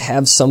 Do you guys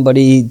have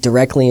somebody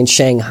directly in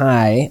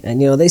Shanghai?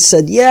 And, they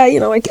said, yeah,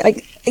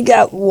 I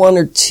got 1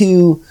 or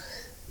 2,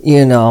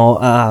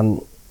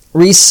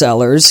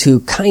 resellers who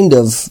kind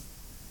of,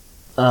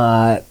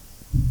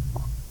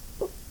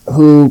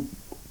 who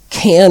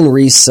can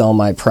resell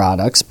my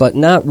products, but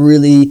not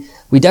really.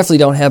 We definitely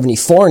don't have any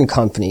foreign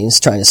companies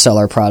trying to sell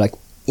our product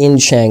in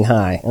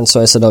Shanghai. And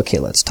so I said, okay,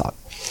 let's talk.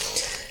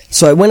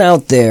 So I went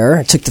out there,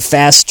 I took the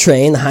fast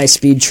train, the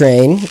high-speed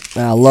train.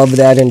 I love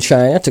that in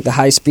China. I took the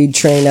high-speed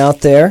train out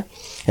there,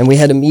 and we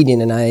had a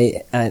meeting, and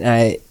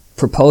I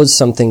proposed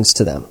some things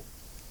to them.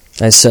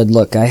 I said,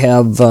 look, I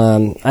have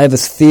a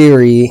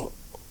theory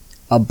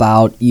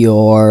about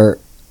your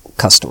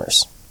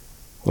customers.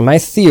 And my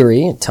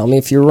theory, tell me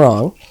if you're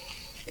wrong,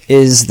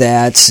 is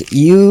that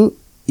you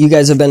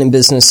guys have been in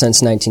business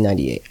since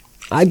 1998.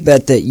 I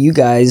bet that you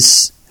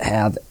guys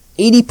have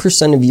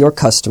 80% of your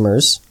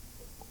customers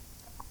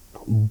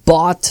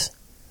bought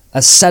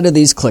a set of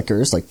these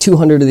clickers, like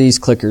 200 of these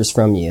clickers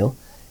from you,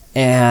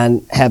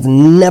 and have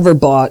never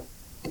bought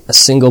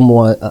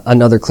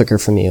another clicker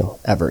from you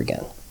ever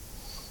again.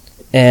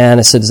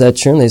 And I said, is that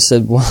true? And they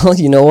said, well,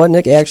 you know what,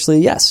 Nick? Actually,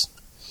 yes.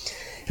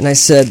 And I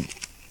said,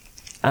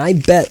 I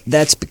bet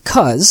that's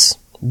because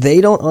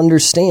they don't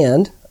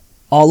understand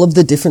all of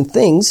the different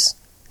things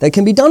that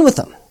can be done with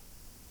them.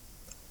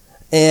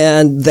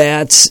 And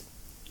that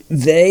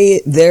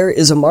there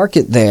is a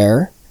market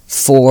there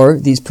for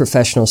these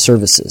professional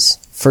services.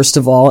 First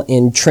of all,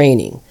 in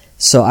training.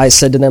 So I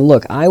said to them,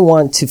 look, I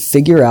want to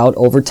figure out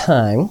over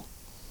time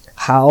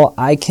how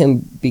I can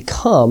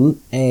become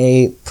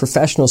a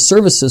professional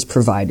services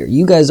provider.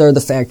 You guys are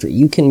the factory.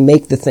 You can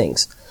make the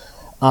things.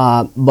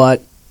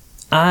 But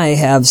I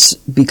have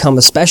become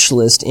a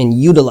specialist in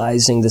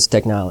utilizing this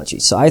technology.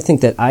 So I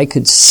think that I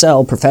could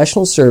sell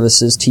professional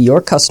services to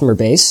your customer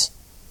base,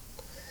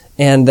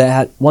 and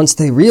that once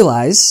they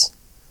realize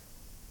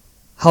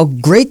how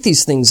great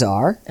these things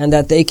are and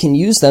that they can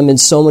use them in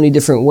so many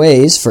different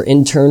ways for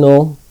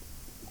internal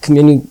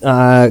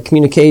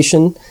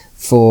communication,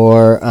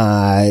 for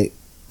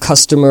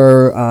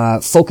customer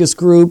focus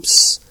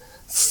groups,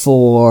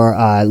 for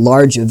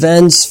large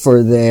events,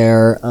 for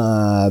their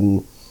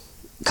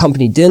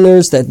company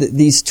dinners, that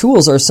these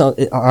tools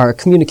are a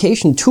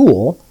communication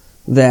tool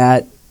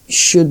that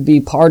should be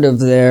part of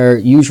their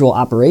usual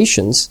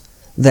operations,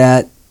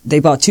 that they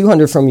bought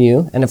 200 from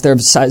you, and if they're a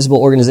sizable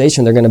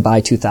organization, they're going to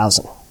buy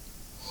 2,000.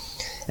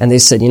 And they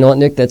said, you know what,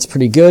 Nick, that's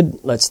pretty good.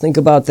 Let's think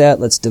about that.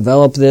 Let's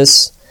develop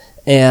this.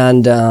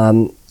 And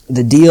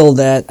the deal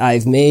that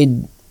I've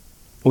made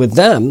with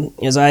them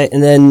is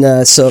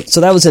so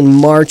that was in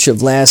March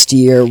of last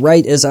year,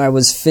 right as I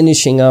was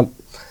finishing up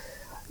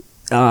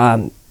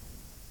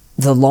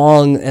the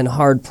long and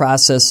hard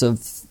process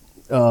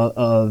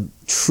of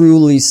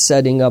truly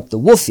setting up the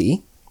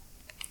Woofy.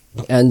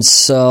 And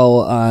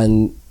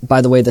so, by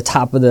the way, the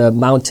top of the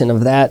mountain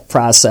of that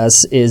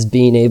process is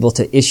being able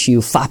to issue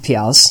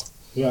fapiaos,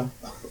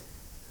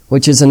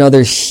 which is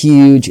another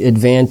huge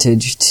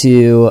advantage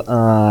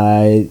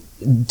to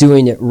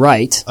doing it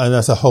right. And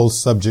that's a whole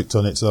subject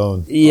on its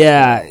own.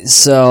 Yeah,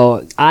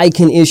 so I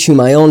can issue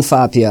my own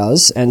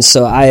fapiaos, and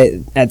so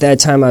at that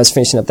time I was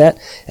finishing up that,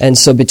 and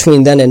so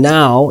between then and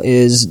now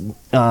is,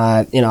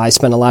 I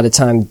spent a lot of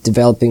time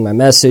developing my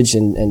message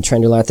and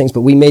trying to do a lot of things,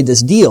 but we made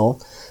this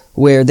deal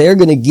where they're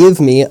going to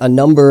give me a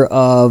number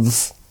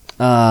of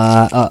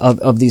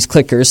these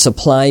clickers,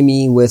 supply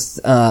me with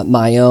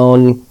my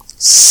own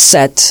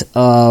set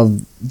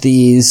of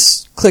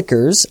these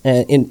clickers,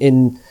 and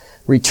in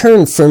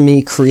return for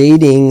me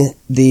creating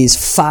these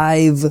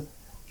 5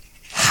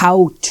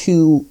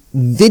 how-to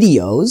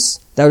videos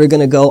that are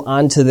going to go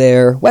onto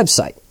their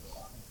website.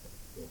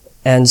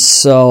 And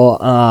so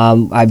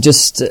I've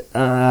just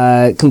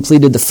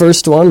completed the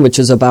first one, which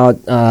is about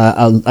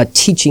a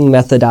teaching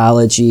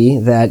methodology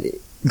that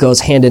goes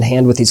hand in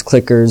hand with these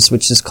clickers,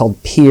 which is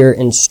called peer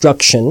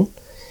instruction,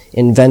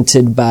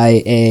 invented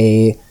by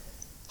a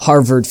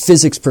Harvard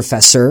physics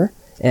professor.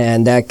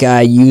 And that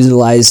guy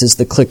utilizes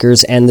the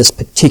clickers and this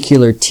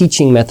particular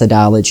teaching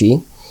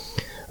methodology.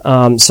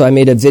 So I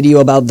made a video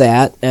about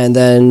that, and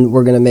then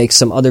we're going to make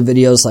some other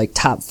videos like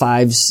top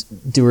 5s,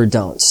 do or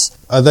don'ts.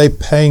 Are they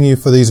paying you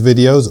for these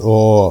videos,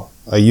 or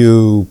are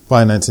you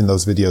financing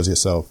those videos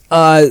yourself?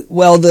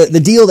 Well, the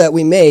deal that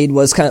we made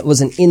was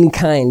an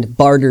in-kind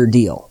barter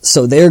deal.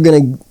 So they're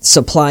going to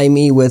supply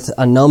me with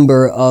a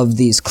number of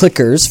these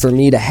clickers for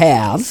me to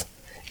have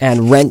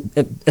and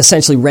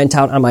essentially rent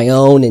out on my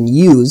own and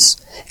use,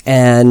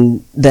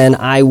 and then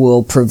I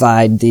will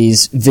provide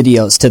these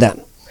videos to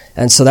them.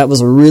 And so that was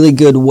a really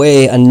good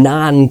way, a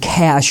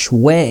non-cash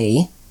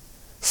way,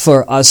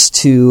 for us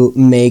to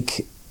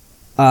make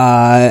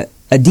a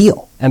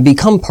deal and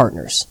become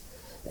partners.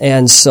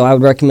 And so I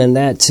would recommend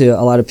that to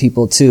a lot of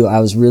people too. I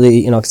was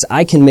really, because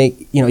I can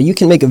make, you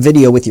can make a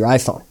video with your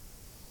iPhone.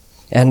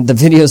 And the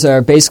videos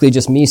are basically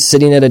just me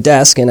sitting at a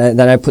desk, and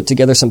then I put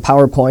together some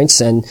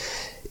PowerPoints, and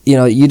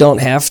you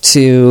don't have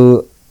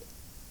to,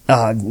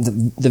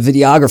 the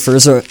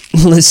videographers are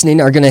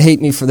listening are going to hate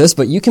me for this,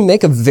 but you can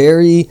make a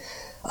very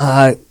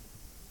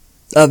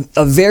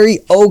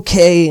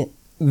okay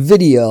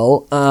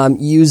video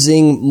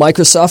using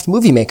Microsoft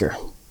Movie Maker.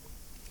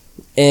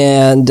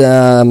 And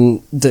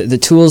the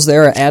tools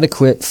there are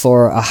adequate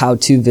for a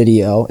how-to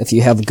video if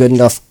you have good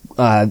enough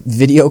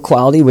video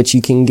quality, which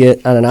you can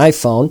get on an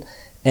iPhone.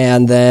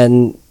 And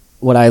then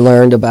what I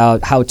learned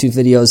about how-to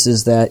videos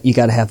is that you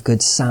got to have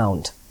good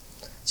sound.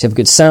 So you have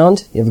good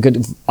sound, you have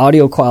good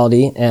audio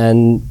quality,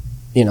 and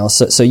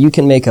so you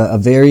can make a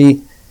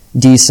very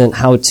decent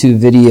how-to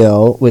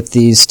video with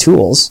these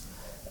tools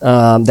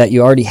that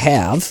you already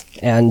have.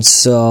 And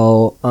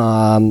so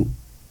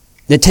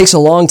it takes a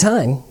long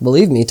time,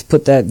 believe me, to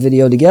put that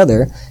video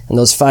together and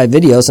those 5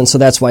 videos, and so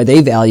that's why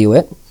they value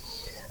it.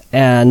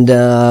 And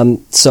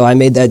so I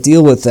made that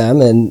deal with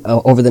them, and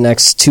over the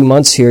next 2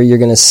 months here, you're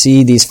going to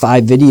see these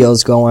 5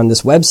 videos go on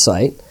this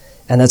website,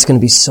 and that's going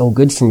to be so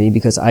good for me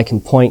because I can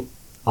point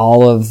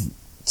all of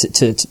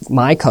to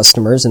my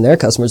customers and their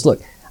customers,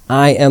 look,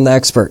 I am the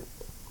expert.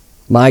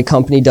 My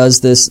company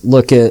does this.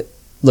 Look at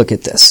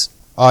this.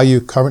 Are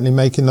you currently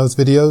making those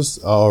videos,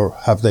 or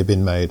have they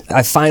been made?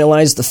 I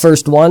finalized the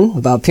first one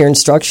about peer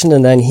instruction,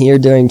 and then here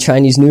during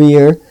Chinese New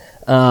Year,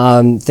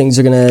 things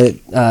are going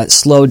to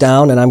slow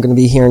down, and I'm going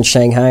to be here in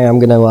Shanghai. I'm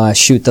going to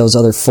shoot those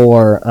other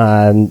 4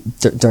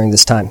 during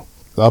this time.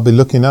 I'll be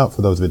looking out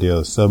for those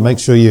videos, so make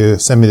sure you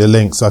send me the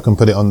link so I can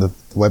put it on the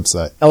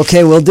website.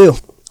 Okay, will do.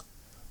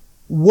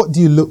 What do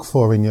you look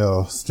for in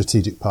your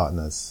strategic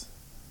partners?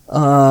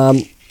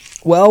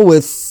 Well,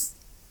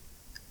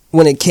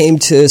 when it came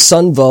to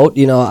SunVote,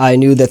 I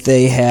knew that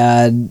they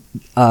had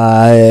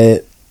a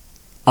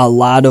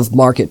lot of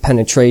market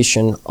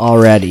penetration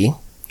already.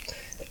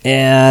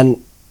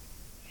 And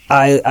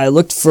I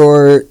looked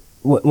for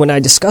when I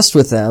discussed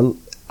with them,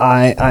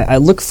 I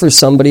look for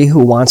somebody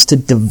who wants to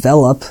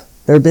develop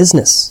their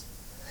business.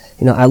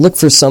 I look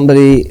for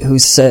somebody who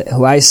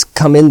I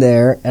come in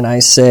there and I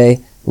say,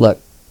 look,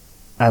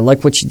 I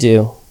like what you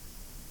do,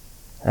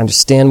 I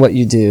understand what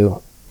you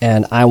do,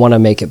 and I want to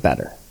make it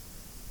better.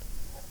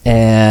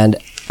 And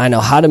I know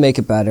how to make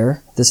it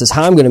better. This is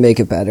how I'm going to make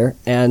it better.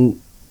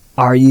 And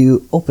are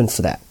you open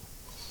for that?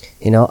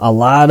 A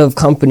lot of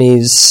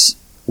companies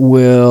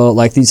will,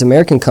 like these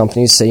American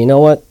companies, say, you know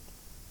what?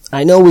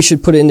 I know we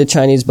should put it into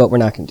Chinese, but we're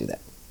not going to do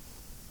that.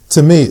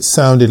 To me, it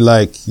sounded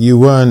like you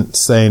weren't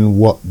saying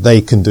what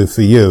they can do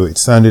for you. It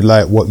sounded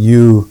like what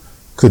you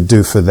could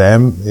do for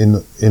them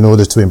in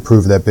order to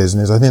improve their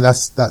business. I think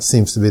that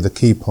seems to be the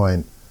key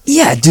point.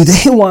 Yeah.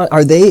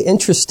 Are they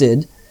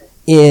interested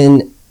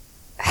in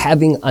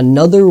having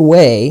another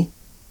way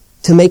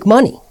to make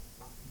money?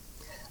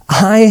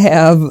 I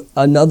have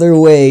another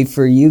way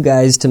for you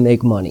guys to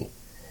make money.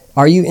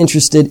 Are you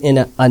interested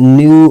in a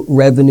new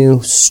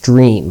revenue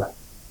stream?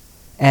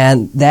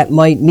 And that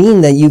might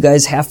mean that you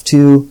guys have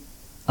to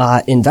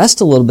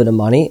invest a little bit of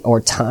money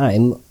or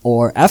time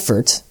or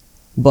effort,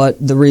 but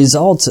the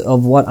result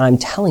of what I'm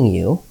telling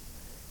you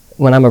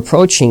when I'm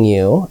approaching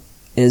you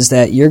is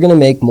that you're going to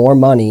make more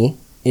money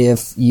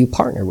if you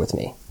partner with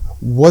me.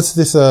 Was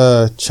this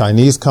a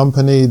Chinese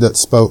company that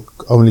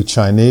spoke only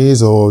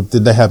Chinese, or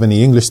did they have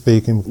any English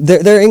speaking?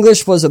 Their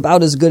English was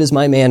about as good as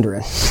my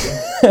Mandarin.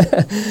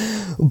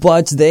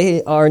 But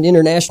they are an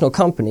international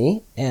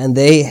company, and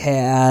they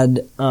have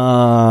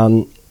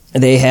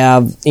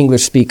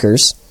English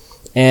speakers.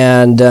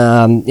 And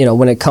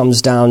when it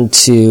comes down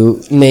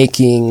to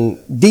making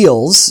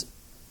deals,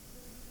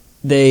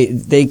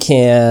 they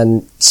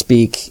can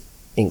speak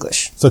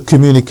English. So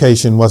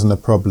communication wasn't a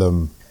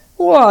problem.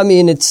 Well, I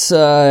mean, it's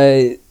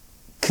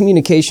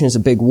communication is a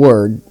big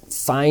word.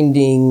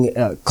 Finding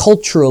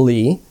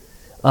culturally,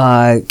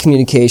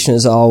 communication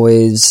is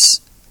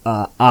always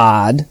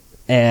odd,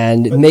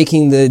 and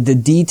making the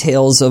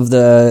details of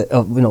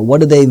what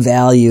do they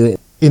value.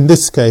 In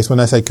this case, when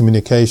I say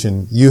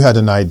communication, you had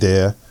an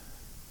idea,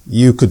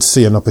 you could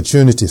see an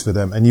opportunity for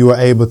them, and you were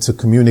able to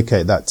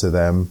communicate that to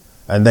them,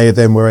 and they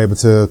then were able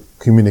to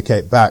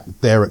communicate back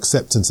their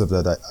acceptance of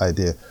that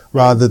idea,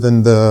 rather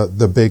than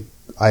the big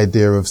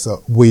idea of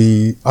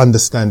we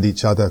understand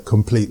each other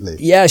completely.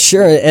 Yeah,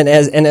 sure. And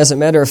as a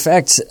matter of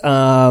fact,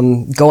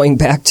 going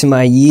back to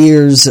my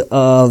years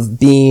of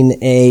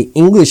being a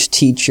English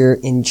teacher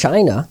in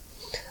China,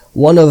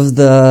 one of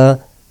the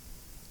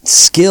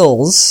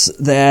skills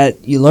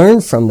that you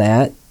learn from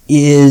that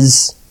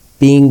is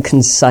being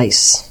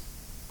concise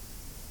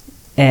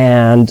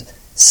and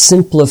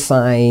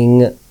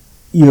simplifying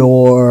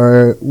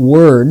your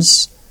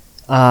words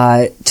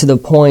to the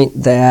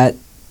point that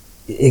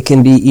it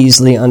can be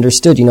easily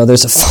understood.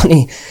 There's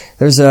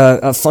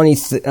a funny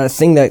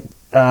thing that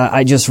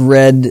I just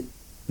read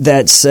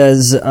that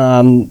says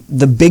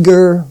the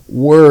bigger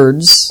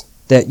words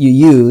that you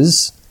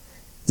use,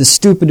 the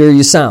stupider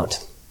you sound.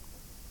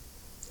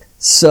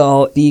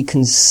 So be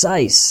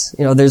concise.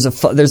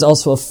 There's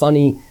also a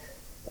funny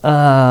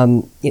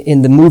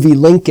in the movie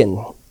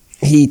Lincoln.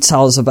 He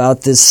tells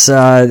about this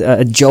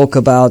a joke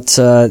about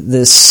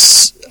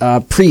this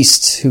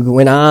priest who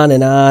went on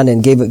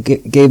and gave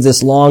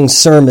this long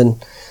sermon,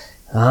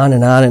 on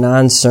and on and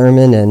on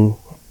sermon, and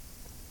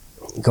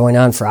going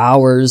on for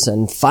hours.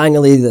 And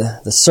finally,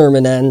 the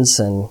sermon ends,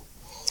 and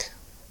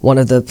one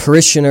of the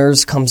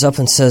parishioners comes up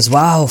and says,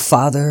 "Wow,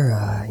 Father,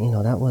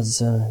 that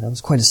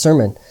was quite a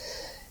sermon."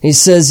 And he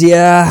says,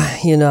 "Yeah,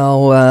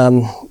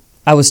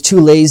 I was too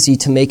lazy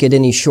to make it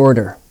any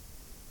shorter."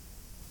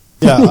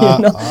 Yeah,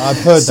 I've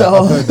heard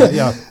that.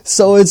 Yeah.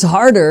 So it's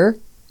harder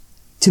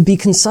to be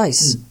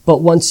concise,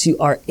 but once you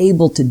are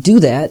able to do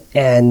that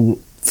and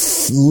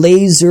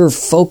laser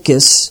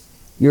focus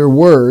your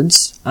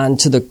words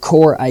onto the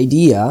core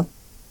idea,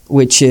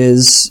 which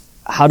is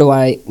how do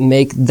I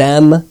make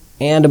them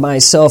and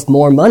myself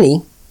more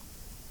money,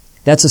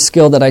 that's a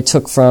skill that I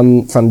took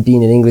from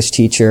being an English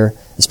teacher,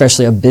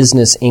 especially a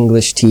business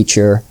English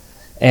teacher,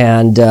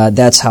 and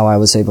that's how I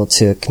was able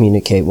to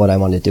communicate what I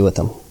wanted to do with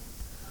them.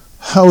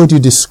 How would you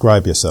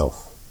describe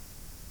yourself?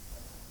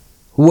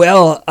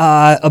 Well,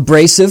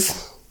 abrasive.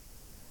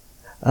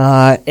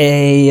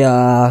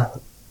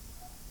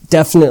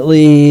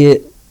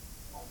 Definitely,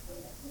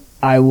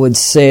 I would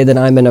say that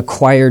I'm an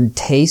acquired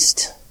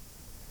taste,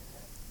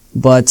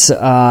 but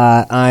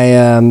I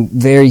am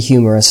very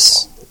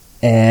humorous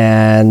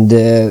and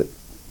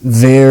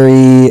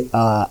very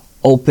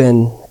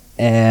open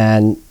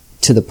and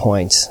to the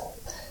point.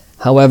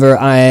 However,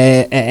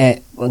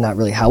 not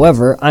really.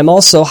 However, I'm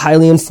also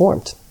highly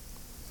informed.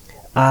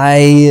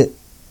 I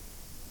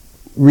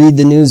read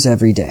the news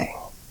every day.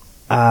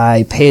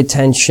 I pay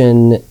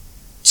attention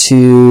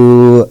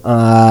to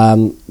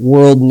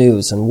world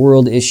news and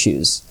world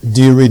issues.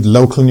 Do you read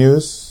local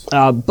news?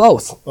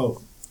 Both.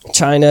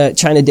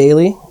 China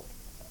Daily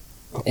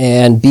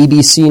and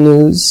BBC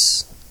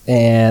News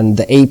and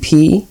the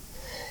AP,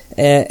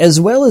 as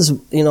well as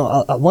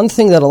one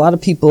thing that a lot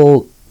of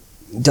people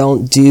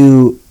don't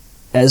do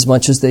as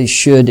much as they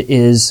should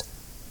is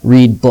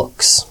read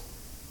books,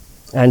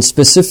 and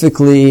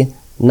specifically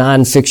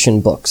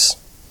nonfiction books.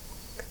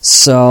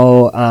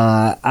 So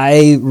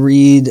I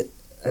read,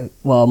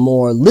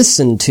 more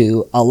listen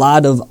to a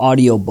lot of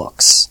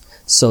audiobooks.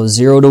 So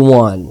 0 to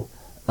 1,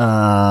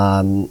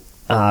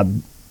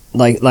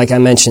 like I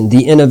mentioned,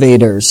 The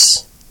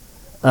Innovators.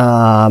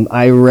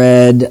 I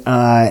read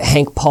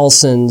Hank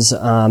Paulson's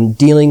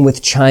Dealing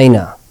with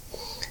China,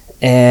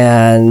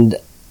 and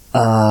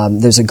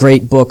there's a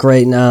great book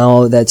right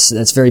now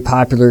that's very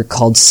popular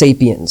called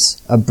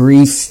Sapiens, A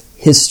Brief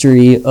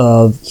History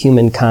of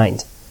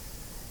Humankind.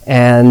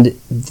 And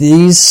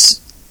these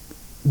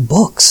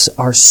books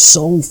are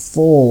so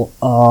full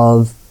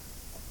of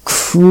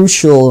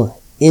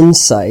crucial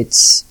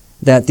insights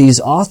that these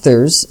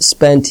authors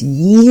spent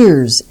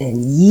years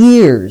and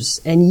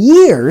years and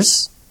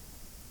years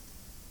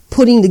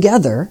putting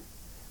together,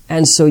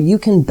 and so you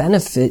can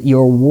benefit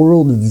your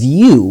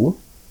worldview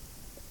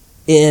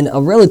in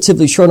a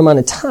relatively short amount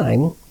of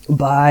time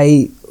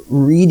by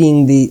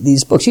reading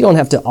these books. You don't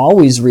have to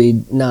always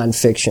read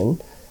nonfiction.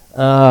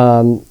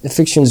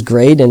 Fiction's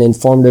great and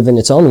informative in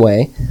its own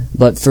way,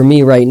 but for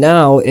me right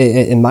now,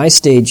 in my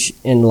stage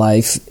in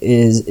life,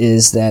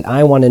 is that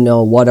I want to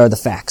know what are the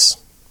facts.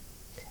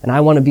 And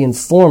I want to be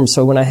informed,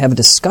 so when I have a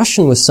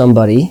discussion with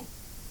somebody,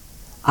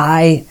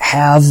 I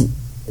have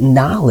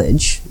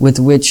knowledge with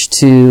which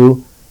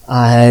to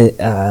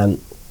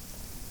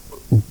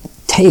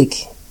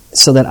take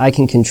so that I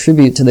can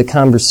contribute to the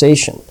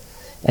conversation.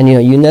 And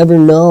you never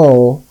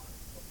know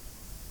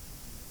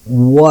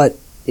what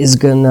is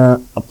going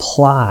to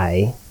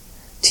apply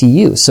to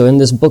you. So in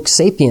this book,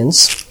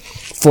 Sapiens,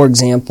 for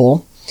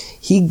example,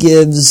 he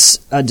gives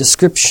a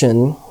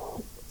description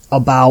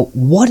about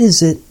what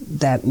is it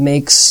that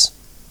makes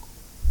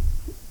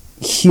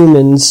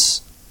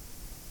humans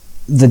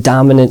the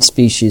dominant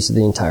species of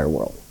the entire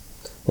world.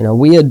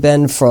 We had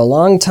been for a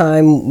long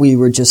time, we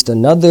were just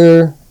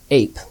another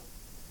ape,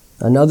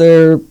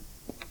 another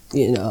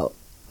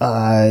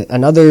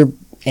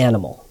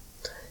animal.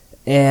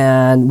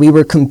 And we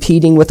were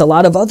competing with a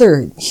lot of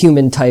other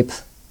human-type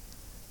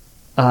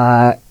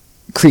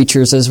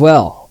creatures as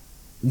well.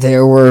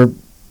 There were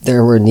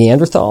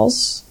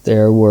Neanderthals.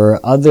 There were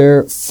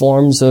other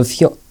forms of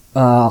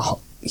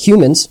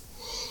humans.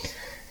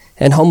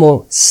 And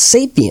Homo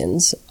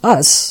sapiens,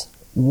 us,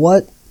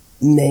 what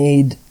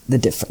made the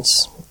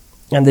difference?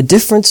 And the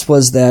difference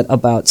was that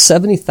about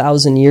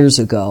 70,000 years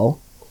ago,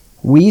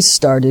 we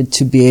started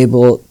to be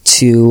able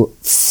to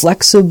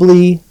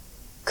flexibly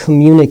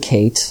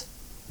communicate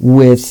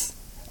with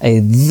a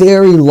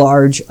very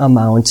large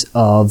amount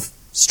of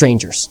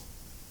strangers.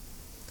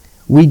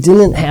 We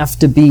didn't have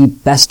to be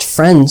best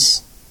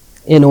friends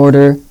in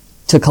order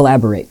to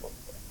collaborate.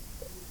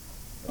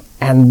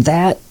 And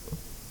that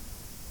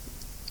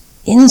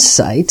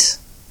insight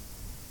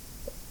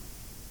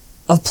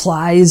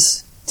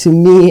applies to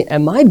me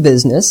and my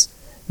business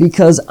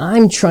because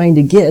I'm trying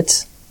to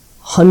get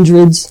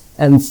hundreds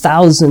and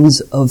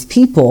thousands of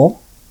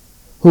people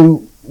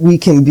who we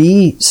can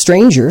be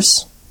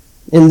strangers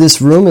in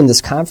this room, in this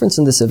conference,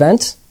 in this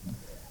event,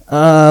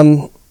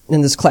 in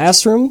this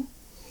classroom,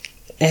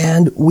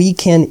 and we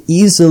can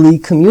easily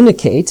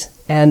communicate,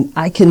 and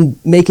I can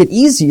make it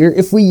easier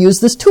if we use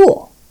this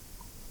tool.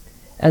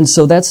 And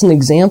so that's an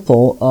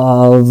example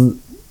of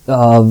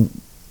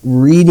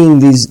reading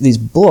these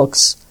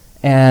books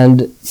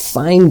and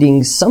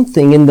finding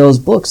something in those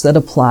books that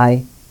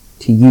apply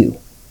to you.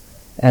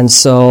 And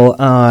so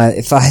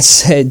if I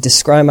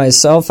describe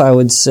myself, I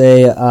would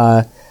say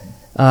a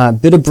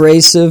bit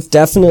abrasive,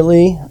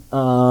 definitely,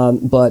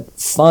 but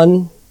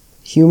fun,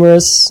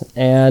 humorous,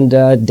 and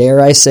dare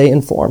I say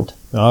informed.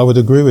 I would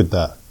agree with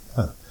that.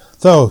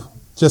 So,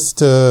 just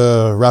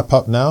to wrap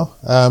up now,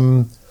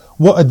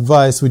 what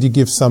advice would you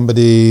give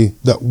somebody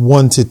that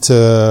wanted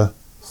to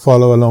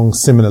follow along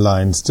similar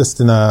lines, just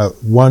in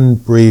one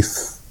brief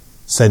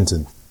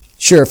sentence?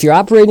 Sure. If you're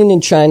operating in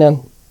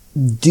China,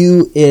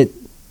 do it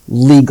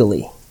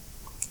legally,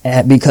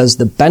 because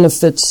the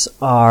benefits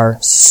are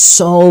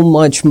so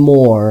much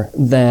more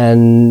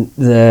than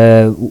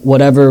the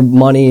whatever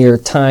money or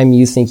time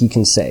you think you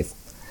can save.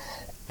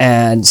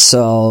 And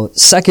so,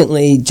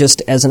 secondly,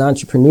 just as an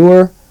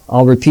entrepreneur,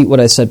 I'll repeat what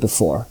I said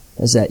before,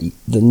 is that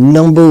the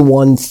number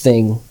one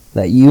thing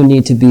that you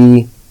need to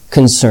be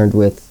concerned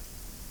with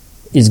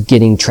is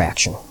getting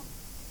traction.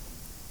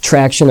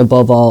 Traction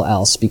above all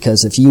else,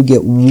 because if you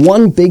get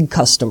one big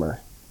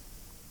customer,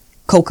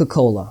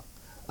 Coca-Cola,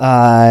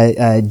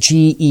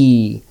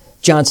 GE,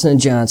 Johnson &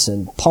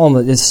 Johnson,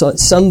 Palmer,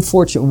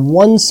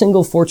 one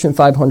single Fortune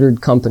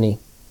 500 company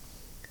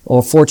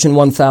or Fortune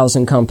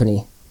 1000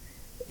 company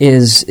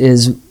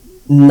is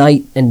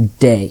night and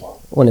day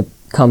when it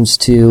comes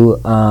to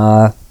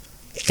a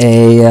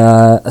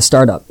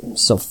startup.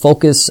 So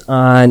focus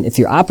on, if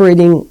you're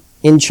operating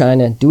in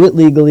China, do it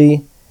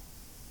legally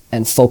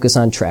and focus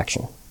on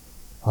traction.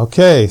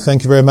 Okay,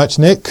 thank you very much,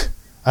 Nick,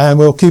 and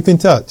we'll keep in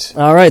touch.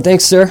 All right,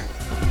 thanks, sir.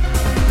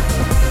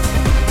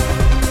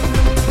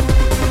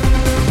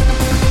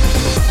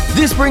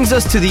 This brings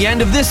us to the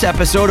end of this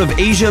episode of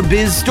Asia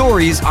Biz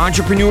Stories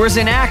Entrepreneurs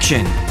in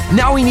Action.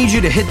 Now we need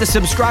you to hit the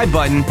subscribe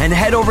button and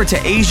head over to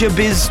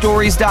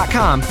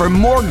AsiaBizStories.com for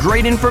more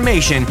great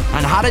information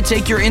on how to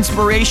take your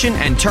inspiration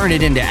and turn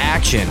it into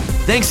action.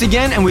 Thanks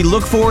again, and we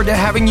look forward to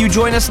having you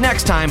join us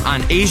next time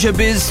on Asia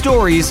Biz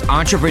Stories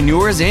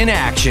Entrepreneurs in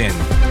Action.